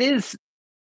it is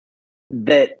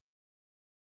that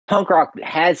punk rock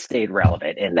has stayed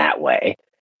relevant in that way,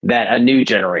 that a new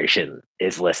generation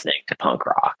is listening to punk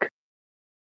rock.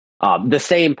 The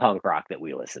same punk rock that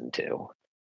we listen to,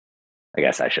 I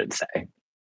guess I should say.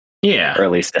 Yeah. Or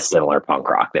at least a similar punk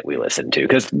rock that we listen to.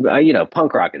 Because, you know,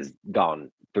 punk rock has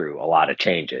gone through a lot of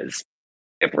changes.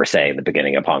 If we're saying the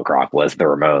beginning of punk rock was the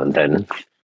Ramones and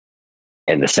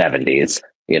in the 70s,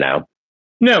 you know?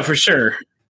 No, for sure.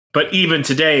 But even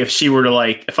today, if I were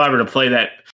to play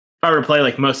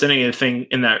like most anything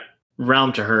in that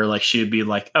realm to her, like she would be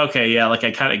like, okay, yeah, like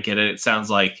I kind of get it. It sounds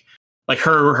like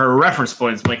her reference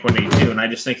point is Blink-182, and I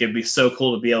just think it'd be so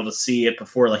cool to be able to see it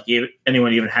before like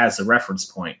anyone even has a reference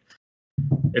point.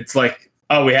 It's like,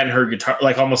 oh, we hadn't heard guitar,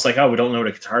 like almost like, oh, we don't know what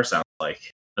a guitar sounds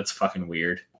like. That's fucking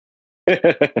weird.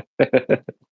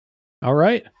 All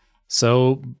right.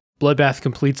 So Bloodbath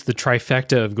completes the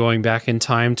trifecta of going back in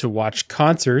time to watch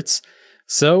concerts.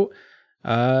 So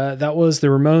that was the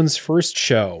Ramones' first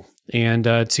show. And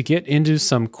to get into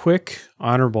some quick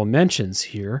honorable mentions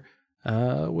here,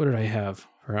 what did I have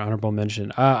for honorable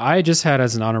mention? I just had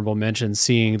as an honorable mention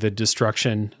seeing the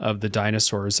destruction of the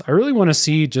dinosaurs. I really want to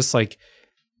see just like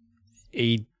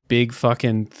a big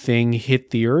fucking thing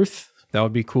hit the earth. That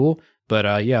would be cool.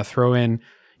 But yeah, throw in,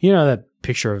 you know, that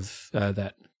picture of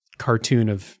that cartoon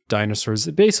of dinosaurs.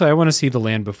 Basically, I want to see the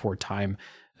Land Before Time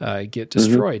get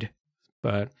destroyed.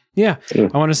 But yeah,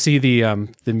 I want to see the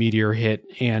meteor hit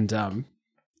and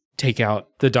take out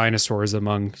the dinosaurs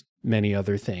among many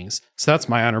other things. So that's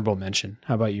my honorable mention.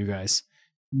 How about you guys?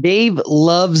 Dave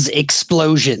loves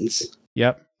explosions.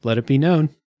 Yep. Let it be known.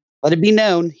 Let it be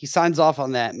known. He signs off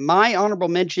on that. My honorable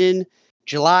mention,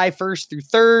 July 1st through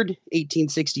 3rd,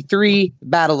 1863,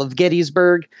 Battle of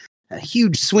Gettysburg. A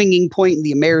huge swinging point in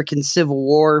the American Civil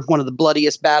War, one of the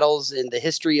bloodiest battles in the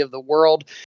history of the world.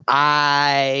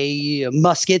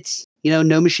 Muskets, you know,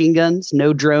 no machine guns,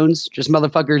 no drones, just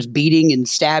motherfuckers beating and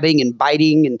stabbing and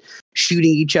biting and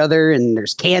shooting each other, and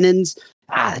there's cannons.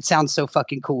 That sounds so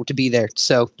fucking cool to be there.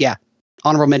 So yeah,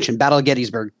 honorable mention, Battle of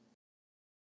Gettysburg.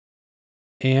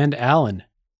 And Alan.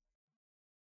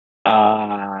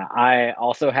 I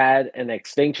also had an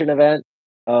extinction event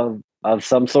of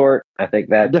some sort. I think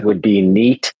that would be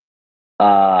neat.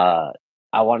 I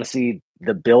want to see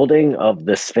the building of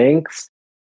the Sphinx.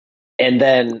 And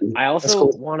then I also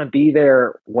want to be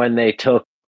there when they took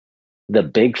the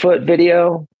Bigfoot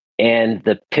video and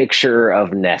the picture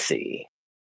of Nessie.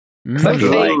 I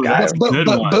feel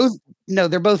like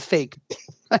they're both fake.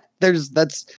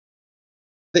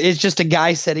 It's just a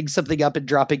guy setting something up and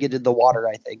dropping it in the water,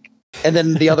 I think. And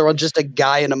then the other one's just a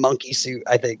guy in a monkey suit,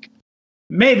 I think.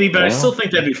 Maybe, but I still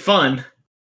think that'd be fun.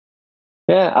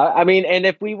 Yeah, I mean, and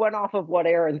if we went off of what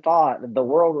Aaron thought, the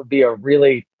world would be a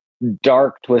really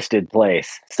dark, twisted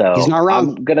place. So he's not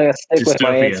wrong. I'm gonna stick with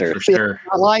my answer. For sure. He's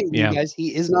not lying, you guys.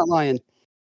 He is not lying.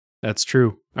 That's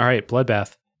true. All right,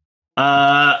 Bloodbath.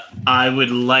 I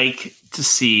would like to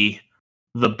see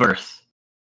the birth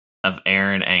of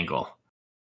Aaron Angle.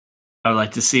 I would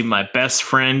like to see my best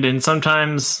friend and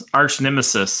sometimes arch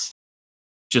nemesis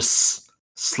just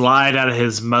slide out of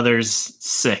his mother's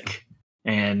sick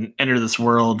and enter this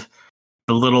world,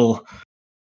 the little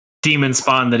demon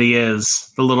spawn that he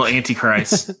is, the little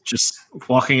antichrist, just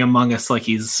walking among us like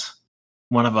he's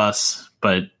one of us,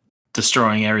 but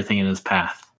destroying everything in his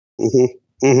path. Mm-hmm.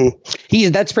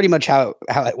 Mm-hmm. That's pretty much how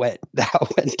it went. How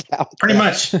it went down. Pretty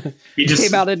much. He just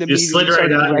came out and just slid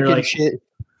right out. And like, shit.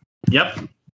 Yep.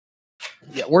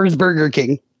 Yeah. Where's Burger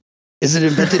King? Is it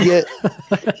invented yet?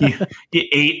 You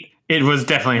ate. It was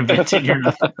definitely invented. You're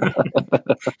not.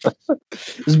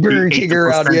 Is Burger King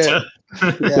around yet?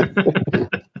 Yeah.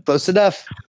 Close enough.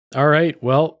 All right.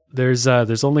 Well, there's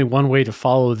only one way to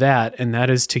follow that, and that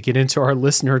is to get into our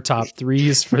listener top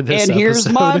threes for this and here's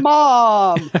episode. my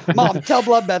mom. Mom, tell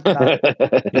Bloodbath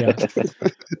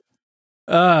that.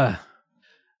 Yeah.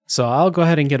 So I'll go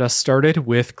ahead and get us started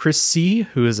with Chris C.,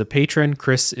 who is a patron.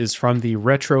 Chris is from the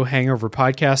Retro Hangover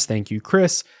podcast. Thank you,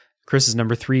 Chris. Chris is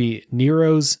number 3,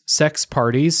 Nero's Sex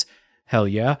Parties. Hell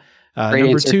yeah. Number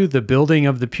answer. 2, the building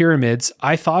of the pyramids.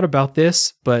 I thought about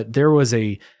this, but there was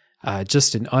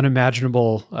just an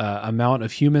unimaginable amount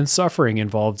of human suffering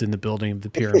involved in the building of the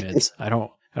pyramids. I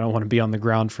don't want to be on the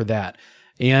ground for that.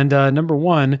 And number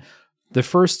 1, the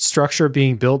first structure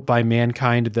being built by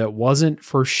mankind that wasn't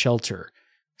for shelter.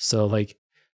 So like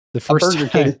the first Burger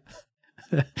King.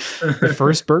 the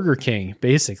first Burger King,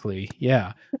 basically.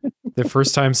 Yeah. The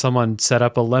first time someone set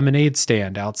up a lemonade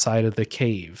stand outside of the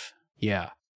cave.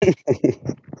 Yeah.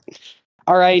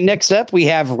 All right. Next up, we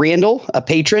have Randall, a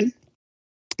patron.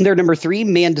 They're number 3,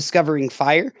 Man Discovering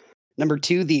Fire. Number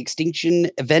 2, the extinction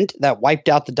event that wiped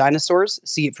out the dinosaurs.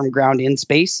 See it from ground in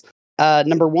space.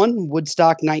 Number 1,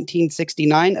 Woodstock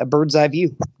 1969, A Bird's Eye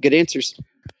View. Good answers.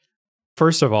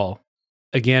 First of all,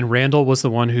 again, Randall was the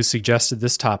one who suggested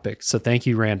this topic. So thank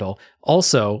you, Randall.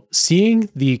 Also, seeing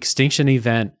the extinction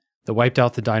event that wiped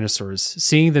out the dinosaurs,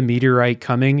 seeing the meteorite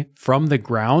coming from the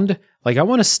ground, like I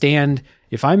want to stand,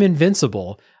 if I'm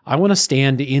invincible, I want to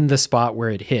stand in the spot where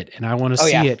it hit, and I want to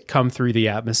see it come through the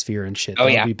atmosphere and shit. That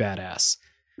would be badass.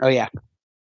 Oh, yeah.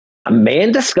 A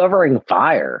Man Discovering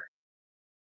Fire.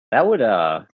 That would,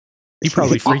 You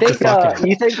probably freaked the fuck out.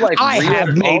 You think like I real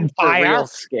have made fire. real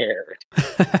scared.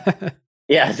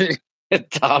 Yeah,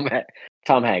 Tom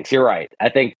Hanks. You're right. I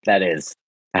think that is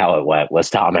how it went. Was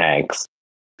Tom Hanks?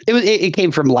 It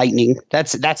came from lightning.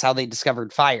 That's how they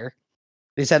discovered fire.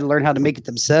 They just had to learn how to make it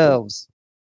themselves.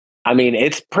 I mean,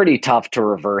 it's pretty tough to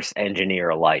reverse engineer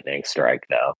a lightning strike,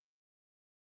 though.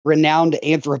 Renowned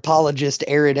anthropologist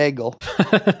Aaron Angle.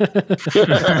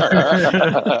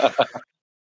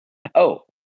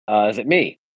 Is it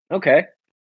me? Okay.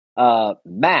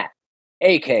 Matt,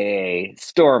 aka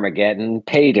Stormageddon,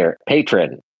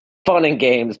 patron, Fun and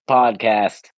Games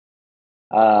podcast.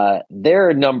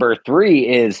 Their number 3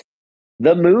 is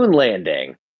the moon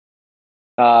landing.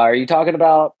 Are you talking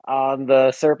about on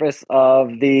the surface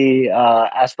of the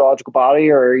astrological body,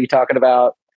 or are you talking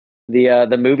about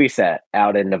the movie set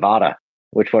out in Nevada?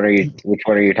 Which one are you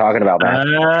talking about, Matt?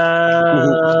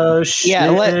 Yeah,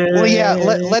 let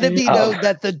it be known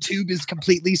that the tube is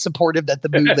completely supportive that the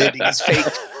moon landing is fake.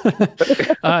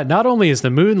 Not only is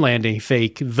the moon landing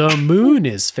fake, the moon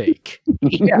is fake.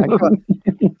 Yeah, come on.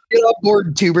 Get on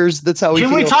board, tubers. That's how we feel.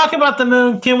 Can we talk about the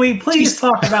moon? Can we please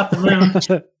talk about the moon?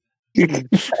 I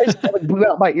just gotta blew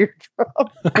out my eardrum.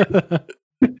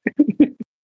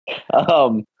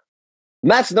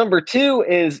 Matt's number 2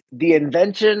 is the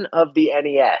invention of the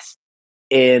NES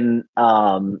in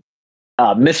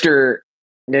Mr.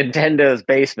 Nintendo's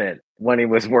basement when he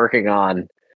was working on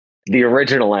the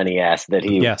original NES that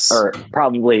he, or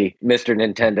probably Mr.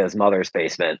 Nintendo's mother's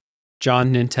basement.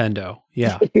 John Nintendo.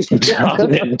 Yeah.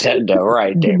 Nintendo,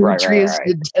 right, Dave, right. Demetrius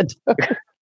Nintendo.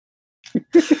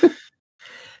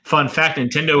 Fun fact: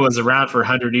 Nintendo was around for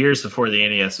 100 years before the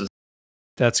NES was.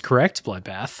 That's correct,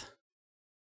 Bloodbath.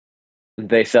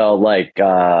 They sell like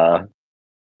Trading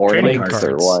ornaments or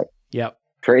cards. what? Yep.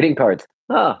 Trading cards.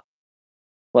 Huh.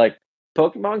 Like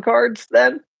Pokemon cards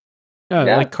then?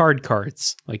 Yeah. Like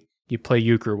cards, like you play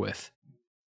euchre with.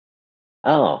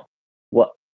 Oh.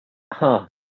 What? Huh.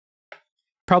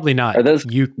 Probably not. Are those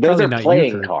probably are not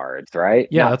playing euchre. cards, right?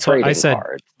 Yeah, Not that's what I trading said.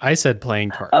 cards. I said playing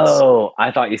cards. Oh,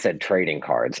 I thought you said trading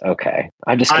cards. Okay.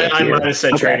 I just can't I hear. might have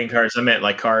said Okay. trading cards. I meant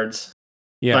like cards.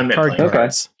 yeah, I meant card playing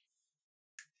cards.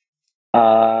 They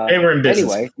were in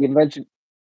business. Anyway,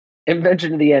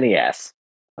 invention of the NES.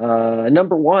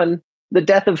 Number one, the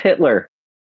death of Hitler.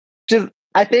 Just,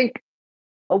 I think,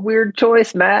 a weird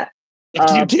choice, Matt.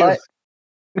 You do.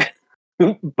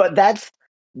 But that's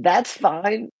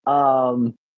fine.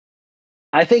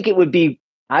 I think it would be.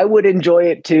 I would enjoy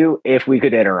it too if we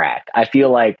could interact. I feel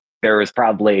like there was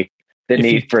probably the If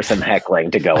need you- for some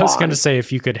heckling to go on. I was going to say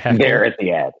if you could heckle. there at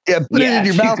the end. Yeah, put it in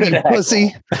your you mouth, could you heckle.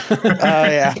 pussy.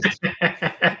 Yeah.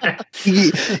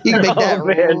 You can make Oh, that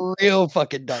man. real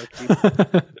fucking dark,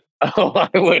 dude. Oh,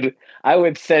 I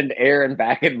would send Aaron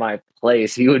back in my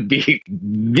place. He would be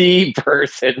the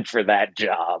person for that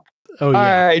job. Oh All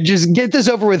yeah. right, just get this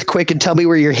over with quick and tell me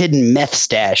where your hidden meth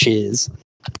stash is.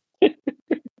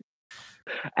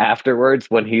 Afterwards,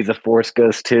 when he's a Force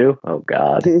Ghost too. Oh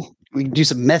God. We can do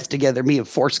some meth together, me and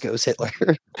Force Ghost Hitler.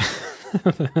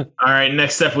 All right,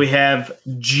 next up we have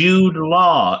Jude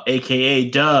Law, aka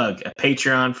Doug, a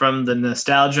Patreon from the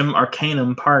Nostalgium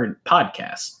Arcanum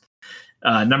podcast.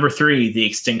 Number 3, The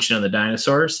Extinction of the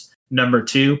Dinosaurs. Number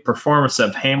 2, Performance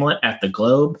of Hamlet at the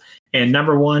Globe. And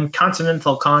number 1,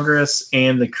 Continental Congress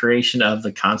and the Creation of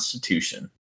the Constitution.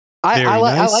 I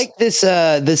nice. like this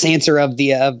answer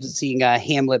of seeing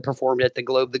Hamlet performed at the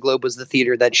Globe. The Globe was the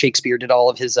theater that Shakespeare did all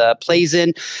of his plays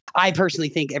in. I personally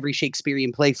think every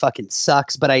Shakespearean play fucking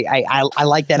sucks, but I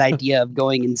like that idea of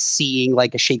going and seeing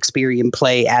like a Shakespearean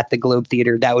play at the Globe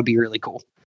Theater. That would be really cool.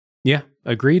 Yeah,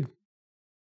 agreed.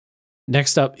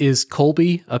 Next up is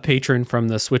Colby, a patron from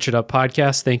the Switch It Up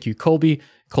podcast. Thank you, Colby.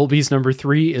 Colby's number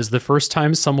 3 is the first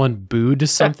time someone booed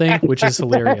something, which is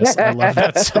hilarious. I love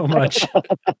that so much.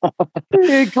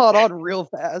 It caught on real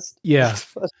fast. Yeah.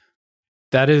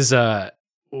 That is,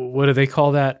 what do they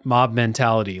call that? Mob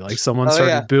mentality. Like someone Oh,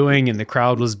 started yeah. booing and the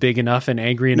crowd was big enough and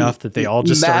angry enough that they all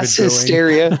just Mass started booing.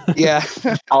 hysteria. Yeah.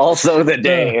 Also, the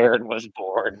day Aaron was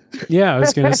born. Yeah, I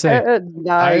was going to say.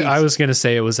 Nice. I was going to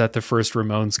say it was at the first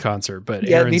Ramones concert, but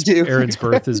Yeah, me too. Aaron's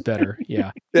birth is better.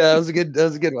 Yeah. Yeah, that was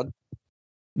a good one.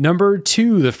 Number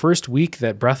 2, the first week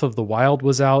that Breath of the Wild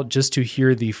was out, just to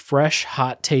hear the fresh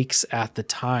hot takes at the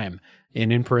time.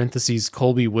 And in parentheses,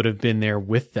 Colby would have been there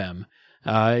with them.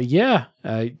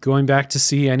 Going back to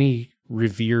see any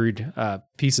revered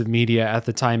piece of media at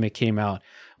the time it came out.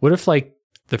 What if like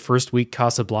the first week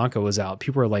Casablanca was out?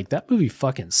 People were like, that movie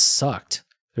fucking sucked.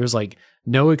 There's like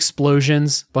no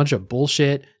explosions, bunch of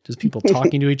bullshit, just people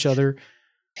talking to each other.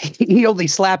 He only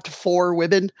slapped 4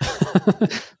 women.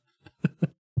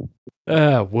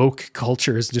 Woke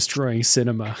culture is destroying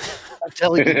cinema. I'm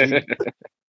telling you, dude.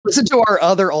 Listen to our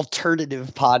other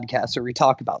alternative podcasts where we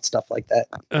talk about stuff like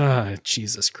that.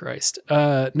 Jesus Christ.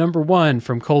 Number 1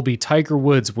 from Colby, Tiger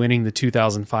Woods winning the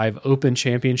 2005 Open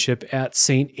Championship at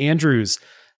St. Andrews.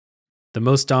 The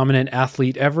most dominant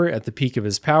athlete ever at the peak of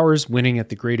his powers, winning at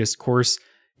the greatest course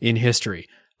in history.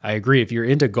 I agree. If you're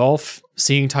into golf,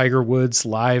 seeing Tiger Woods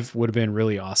live would have been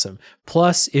really awesome.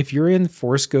 Plus, if you're in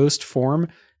Force Ghost form,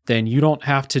 then you don't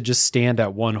have to just stand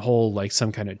at one hole like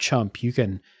some kind of chump. You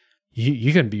can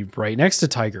be right next to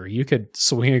Tiger. You could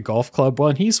swing a golf club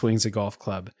while he swings a golf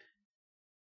club.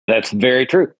 That's very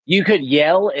true. You could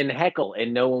yell and heckle,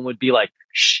 and no one would be like,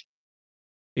 "Shh."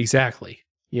 Exactly.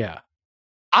 Yeah.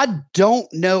 I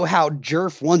don't know how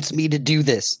Jerf wants me to do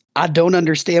this. I don't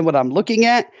understand what I'm looking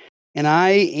at, and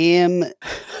I'm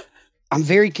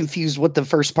very confused what the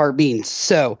first part means.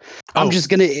 So I'm just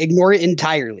going to ignore it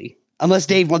entirely. Unless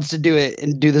Dave wants to do it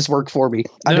and do this work for me.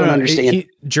 I don't understand.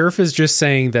 Jerf is just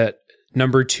saying that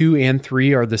number 2 and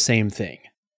 3 are the same thing.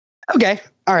 Okay.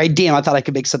 All right. Damn, I thought I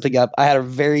could make something up. I had a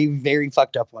very, very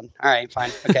fucked up one. All right,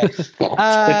 fine. Okay.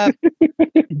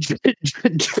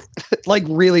 Like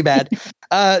really bad.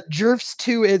 Jerf's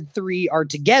 2 and 3 are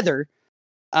together,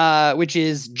 which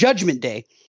is Judgment Day.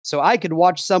 So I could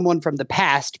watch someone from the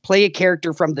past play a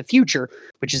character from the future,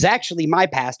 which is actually my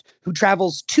past, who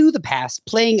travels to the past,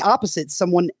 playing opposite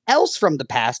someone else from the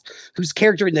past, whose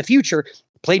character in the future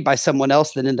played by someone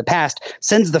else than in the past,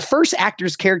 sends the first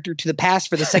actor's character to the past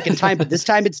for the second time, but this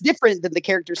time it's different than the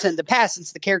character sent in the past,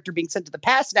 since the character being sent to the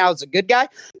past now is a good guy,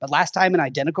 but last time an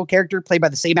identical character played by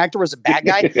the same actor was a bad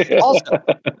guy.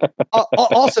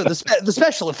 Also, the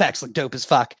special effects look dope as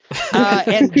fuck.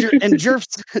 And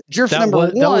Jerf's number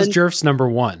one. That was Jerf's number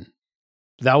one.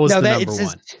 That was the number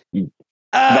one.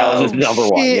 That was his number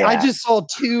one. Yeah. I just saw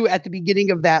 2 at the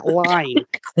beginning of that line.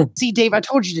 See, Dave, I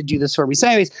told you to do this for me. So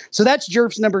anyways, so that's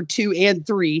Jerf's number 2 and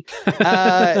 3.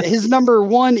 His number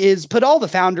 1 is put all the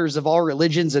founders of all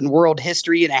religions and world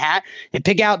history in a hat and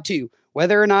pick out 2.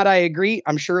 Whether or not I agree,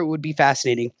 I'm sure it would be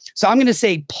fascinating. So I'm going to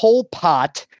say Pol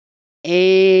Pot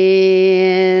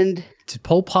and... Did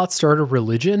Pol Pot start a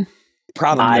religion?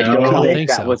 Probably. I don't think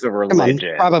that so. was a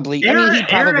religion. Probably. Aaron, he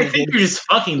probably I think did. you're just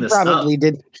fucking this Probably up.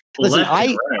 did. Listen, Left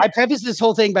and I right. preface this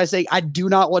whole thing by saying I do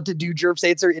not want to do Jerf's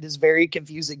answer. It is very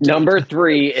confusing. to me. Number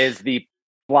 3 is the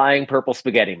flying purple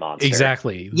spaghetti monster.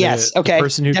 Exactly. Yes. The Okay.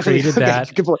 person who Definitely. created Okay,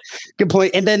 that. Good point. Good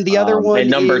point. And then the other one. And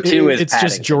number 2 is It's just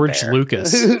Paddington George Bear.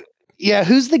 Lucas. Yeah.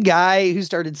 Who's the guy who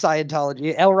started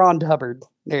Scientology? L. Ron Hubbard.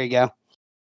 There you go.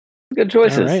 Good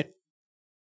choices.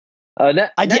 All right.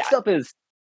 Next up is...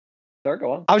 Sorry,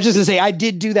 go on. I was just gonna say I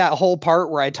did do that whole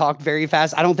part where I talked very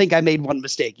fast. I don't think I made one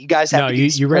mistake. You guys have No, to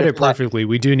you read it left. perfectly.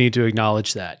 We do need to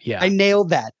acknowledge that. Yeah. I nailed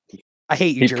that. I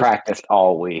hate you, He Jerf. practiced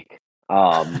all week.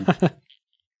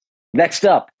 Next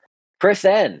up, Chris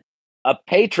N., a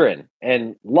patron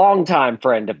and longtime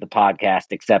friend of the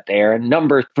podcast, except Aaron.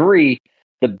 Number 3,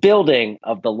 the building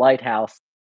of the Lighthouse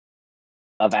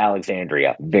of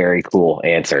Alexandria. Very cool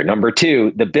answer. Number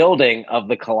 2, the building of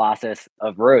the Colossus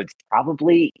of Rhodes.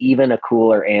 Probably even a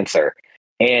cooler answer.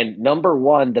 And number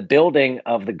 1, the building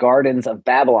of the Gardens of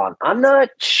Babylon. I'm not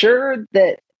sure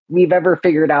that we've ever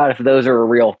figured out if those are a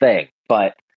real thing,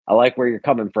 but I like where you're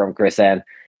coming from, Chris N.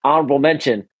 Honorable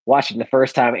mention, watching the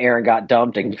first time Aaron got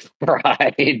dumped and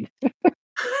cried.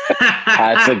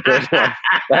 That's a good one.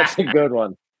 That's a good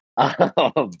one.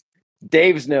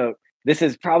 Dave's note, this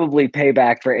is probably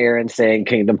payback for Aaron saying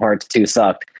Kingdom Hearts 2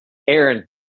 sucked. Aaron,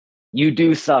 you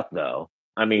do suck, though.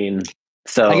 I mean,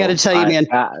 so... I gotta tell you, man.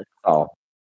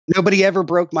 Nobody ever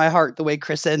broke my heart the way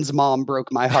Chris N's mom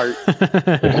broke my heart.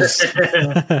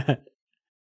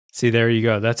 See, there you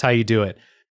go. That's how you do it.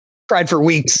 Cried for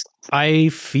weeks. I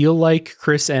feel like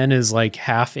Chris N is like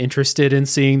half interested in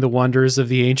seeing the wonders of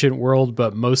the ancient world,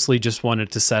 but mostly just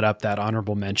wanted to set up that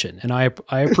honorable mention. And I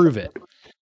approve it.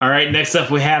 All right, next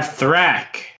up we have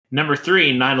Thrak. Number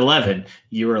 3, 9/11.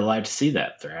 You were allowed to see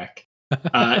that, Thrak,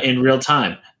 in real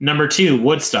time. Number 2,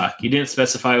 Woodstock. You didn't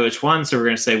specify which one, so we're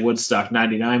going to say Woodstock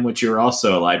 99, which you were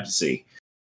also allowed to see.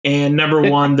 And number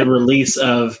 1, the release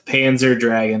of Panzer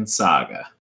Dragoon Saga.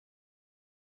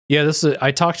 Yeah,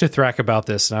 I talked to Thrak about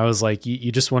this, and I was like,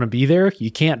 you just want to be there?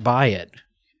 You can't buy it.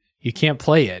 You can't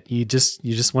play it. You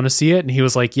just want to see it. And he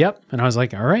was like, yep. And I was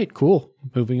like, all right, cool.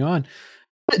 Moving on.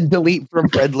 Delete from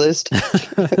friend list.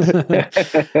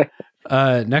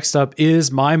 Next up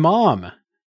is my mom.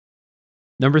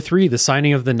 Number 3, the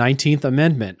signing of the 19th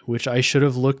Amendment, which I should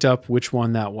have looked up which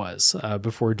one that was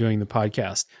before doing the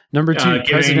podcast. Number 2,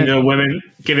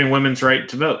 giving women's right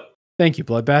to vote. Thank you,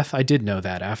 Bloodbath. I did know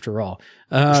that after all.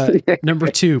 Number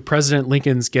 2, President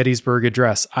Lincoln's Gettysburg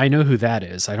Address. I know who that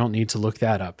is. I don't need to look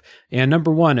that up. And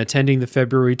number 1, attending the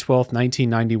February 12th,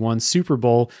 1991 Super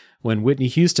Bowl when Whitney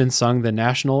Houston sung the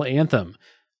national anthem.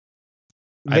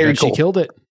 Very I bet cool. she killed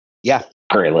it. Yeah.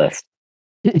 Great list.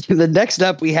 The next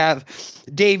up, we have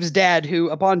Dave's dad, who,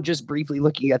 upon just briefly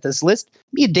looking at this list,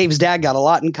 me and Dave's dad got a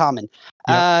lot in common.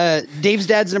 Yep. Dave's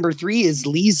dad's number 3 is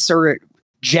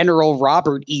General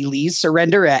Robert E. Lee's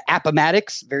surrender at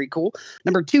Appomattox. Very cool.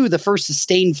 Number 2, the first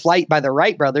sustained flight by the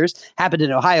Wright brothers happened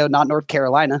in Ohio, not North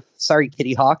Carolina. Sorry,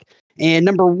 Kitty Hawk. And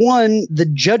number 1, the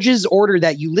judge's order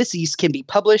that Ulysses can be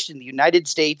published in the United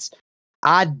States.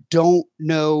 I don't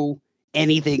know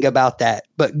anything about that,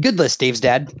 but good list, Dave's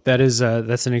dad. That is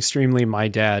that's an extremely my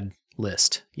dad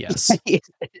list. Yes.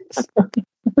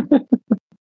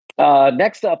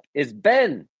 Next up is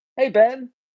Ben. Hey, Ben.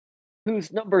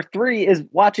 Whose number 3 is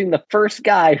watching the first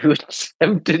guy who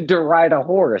attempted to ride a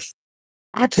horse.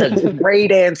 That's a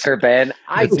great answer, Ben.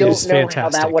 I It don't is know how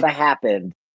fantastic. that would have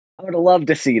happened. I would have loved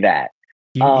to see that.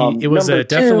 It was number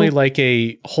definitely 2 like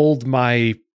a hold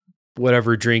my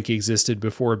whatever drink existed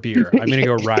before beer. I'm going to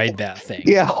go ride that thing.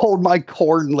 Yeah, hold my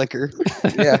corn liquor.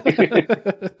 Yeah.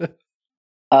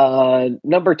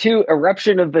 Number 2,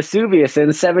 eruption of Vesuvius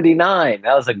in 79.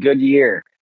 That was a good year.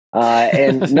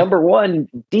 And number 1,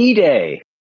 D-Day.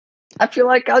 I feel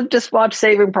like I'd just watch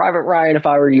Saving Private Ryan if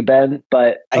I were you, Ben.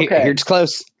 But I okay. hear it's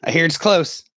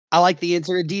close. I like the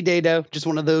answer of D-Day, though. Just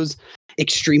one of those.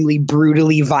 extremely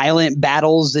brutally violent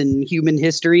battles in human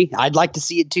history. I'd like to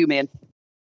see it too, man.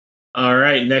 All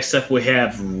right, next up we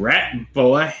have Rat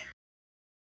Boy.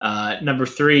 Number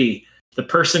 3, the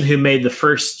person who made the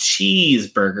first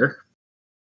cheeseburger.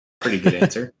 Pretty good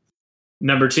answer.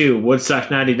 Number 2, Woodstock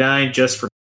 99, just for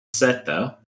set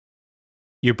though.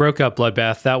 You broke up,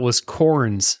 Bloodbath. That was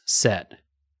Korn's set.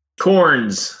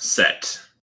 Korn's set.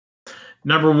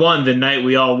 Number 1, the night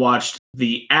we all watched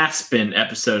the Aspen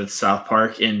episode of South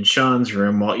Park in Sean's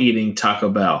room while eating Taco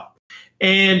Bell.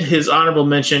 And his honorable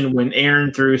mention when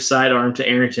Aaron threw sidearm to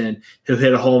Arrington, who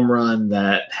hit a home run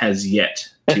that has yet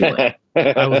to land.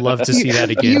 I would love to see that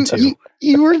again, too.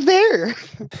 You were there.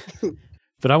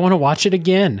 But I want to watch it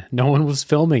again. No one was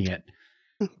filming it.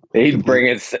 You'd bring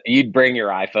your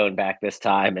iPhone back this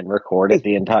time and record it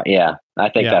the entire. Yeah, I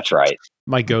think that's right.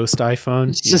 My ghost iPhone.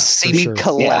 Just see me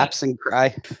collapse and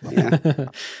cry.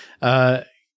 Yeah.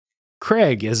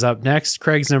 Craig is up next.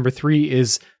 Craig's number 3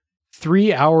 is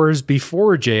 3 hours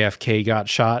before JFK got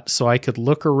shot, so I could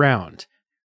look around.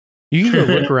 You can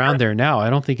go look around there now. I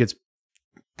don't think it's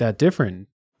that different.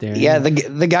 There. Yeah,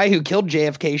 the guy who killed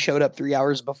JFK showed up 3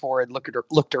 hours before and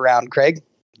looked around. Craig,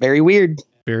 very weird.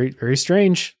 Very, very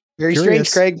strange. Very Curious.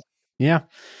 strange, Craig. Yeah.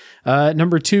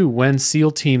 Number 2, when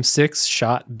SEAL Team 6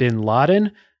 shot Bin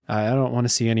Laden. I don't want to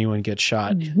see anyone get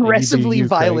shot. Aggressively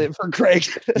violent for Craig.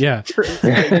 Yeah.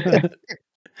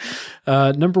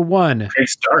 Number 1.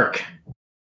 It's dark.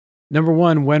 Number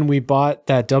 1, when we bought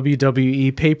that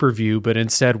WWE pay-per-view, but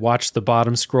instead watched the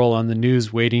bottom scroll on the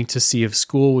news waiting to see if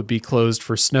school would be closed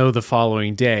for snow the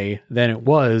following day. Then it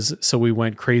was, so we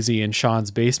went crazy in Sean's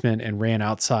basement and ran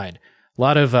outside. A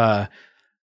lot of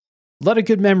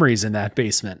good memories in that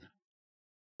basement.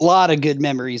 A lot of good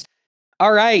memories.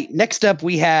 All right, next up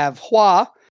we have Hua.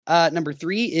 Number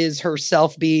 3 is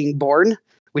herself being born,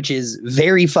 which is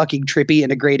very fucking trippy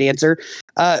and a great answer.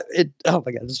 Oh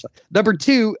my God, this is fun. Number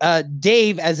 2,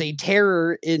 Dave as a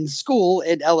terror in school,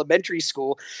 in elementary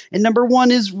school. And number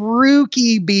 1 is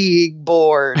Rookie being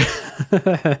born.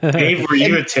 Dave, were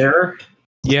you a terror?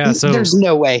 Yeah, so there's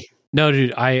no way. No,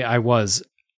 dude, I was.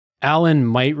 Alan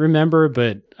might remember,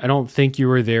 but I don't think you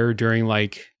were there during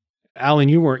Alan,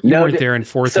 you weren't there in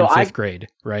 4th and 5th grade,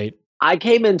 right? I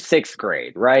came in 6th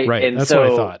grade, right? Right. And that's so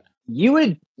what I thought.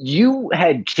 You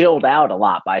had chilled out a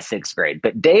lot by 6th grade,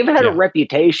 but Dave had a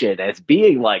reputation as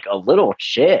being a little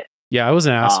shit. Yeah, I was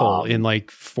an asshole in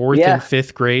 4th and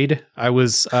 5th grade. I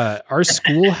was our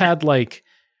school had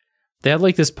they had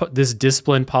this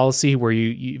discipline policy where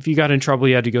you if you got in trouble,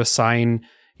 you had to go sign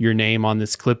your name on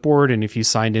this clipboard, and if you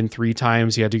signed in 3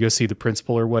 times, you had to go see the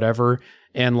principal or whatever.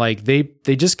 And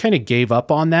they just kind of gave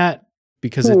up on that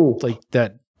because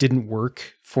that didn't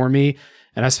work for me.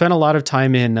 And I spent a lot of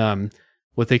time in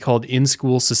what they called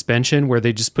in-school suspension, where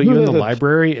they just put you in the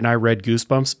library, and I read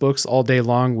Goosebumps books all day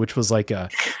long, which was a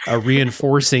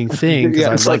reinforcing thing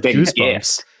because I loved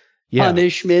Goosebumps. Yeah.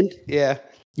 Punishment. Yeah.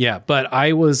 Yeah, but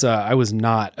I was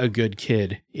not a good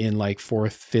kid in 4th,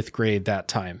 5th grade that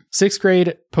time. 6th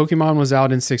grade, Pokemon was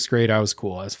out in 6th grade. I was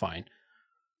cool. I was fine.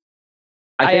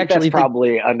 I think that's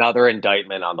probably another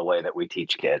indictment on the way that we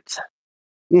teach kids.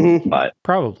 Mm-hmm. But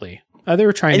probably they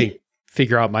were trying to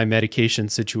figure out my medication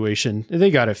situation. They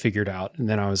got it figured out, and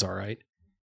then I was all right.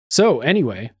 So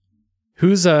anyway,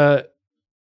 who's the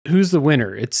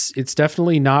winner? It's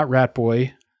definitely not Rat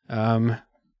Boy.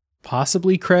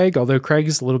 Possibly Craig, although Craig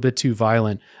is a little bit too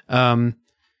violent.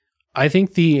 I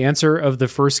think the answer of the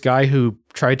first guy who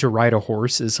tried to ride a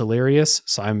horse is hilarious,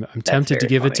 so I'm tempted to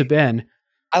give it to Ben.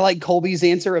 I like Colby's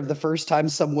answer of the first time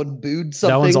someone booed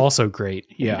something. That one's also great.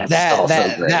 Yeah,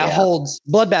 that holds.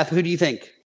 Bloodbath. Who do you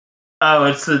think? Oh,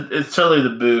 it's totally the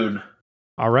booed.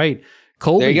 All right,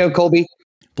 Colby. There you go, Colby.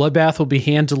 Bloodbath will be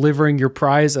hand delivering your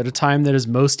prize at a time that is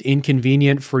most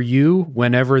inconvenient for you,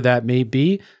 whenever that may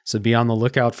be. So be on the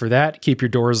lookout for that. Keep your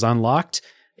doors unlocked.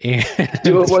 And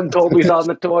do it when Colby's on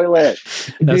the toilet.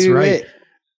 That's right.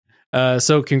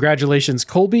 So congratulations,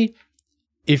 Colby.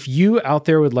 If you out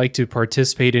there would like to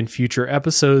participate in future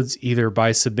episodes, either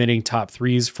by submitting top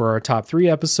 3s for our top 3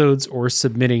 episodes or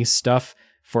submitting stuff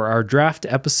for our draft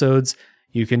episodes,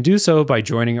 you can do so by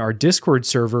joining our Discord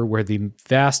server, where the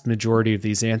vast majority of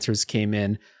these answers came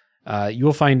in. You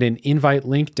will find an invite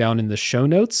link down in the show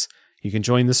notes. You can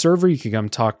join the server. You can come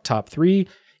talk top 3.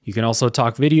 You can also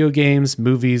talk video games,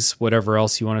 movies, whatever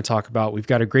else you want to talk about. We've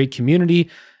got a great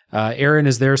community. Aaron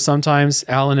is there sometimes.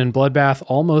 Alan and Bloodbath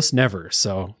almost never.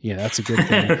 So yeah, that's a good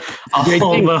thing.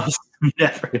 Almost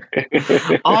never.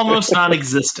 Almost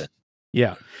non-existent.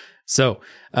 Yeah. So,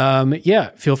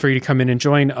 feel free to come in and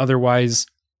join. Otherwise,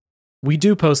 We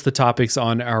do post the topics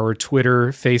on our Twitter,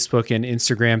 Facebook, and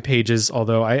Instagram pages,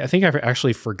 although I think I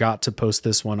actually forgot to post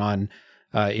this one on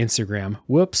Instagram.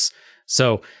 Whoops.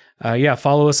 So,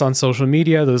 follow us on social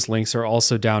media. Those links are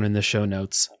also down in the show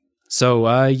notes. So,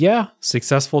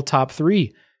 successful top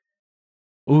 3.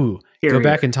 Ooh, go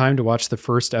back in time to watch the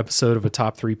first episode of a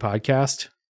top 3 podcast.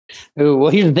 Ooh,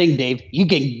 well, here's the thing, Dave. You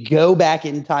can go back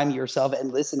in time yourself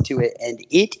and listen to it, and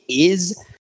it is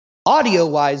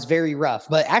audio-wise very rough,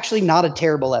 but actually not a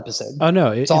terrible episode. Oh,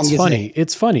 no, it's funny.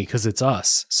 It's funny because it's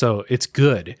us, so it's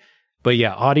good. But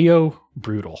yeah, audio,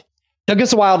 brutal. Took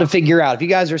us a while to figure out. If you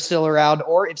guys are still around,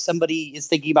 or if somebody is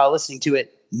thinking about listening to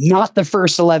it, not the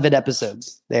first 11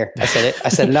 episodes. There, I said it. I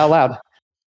said it out loud.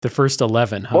 The first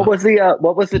 11, huh? What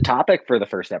was the topic for the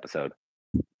first episode?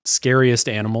 Scariest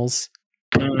animals.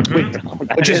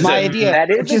 Mm-hmm. Which is my idea.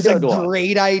 Which is a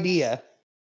great idea.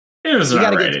 It was a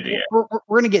right idea. We're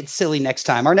going to get silly next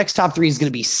time. Our next top 3 is going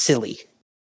to be silly.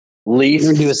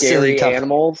 Least scary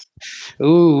animals.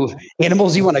 Ooh,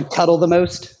 animals you want to cuddle the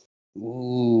most.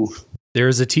 Ooh.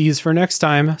 There's a tease for next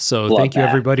time. So thank you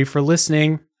everybody for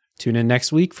listening. Tune in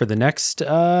next week for the next,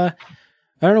 I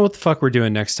don't know what the fuck we're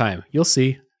doing next time. You'll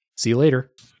see. See you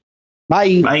later.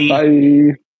 Bye. Bye.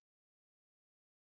 Bye.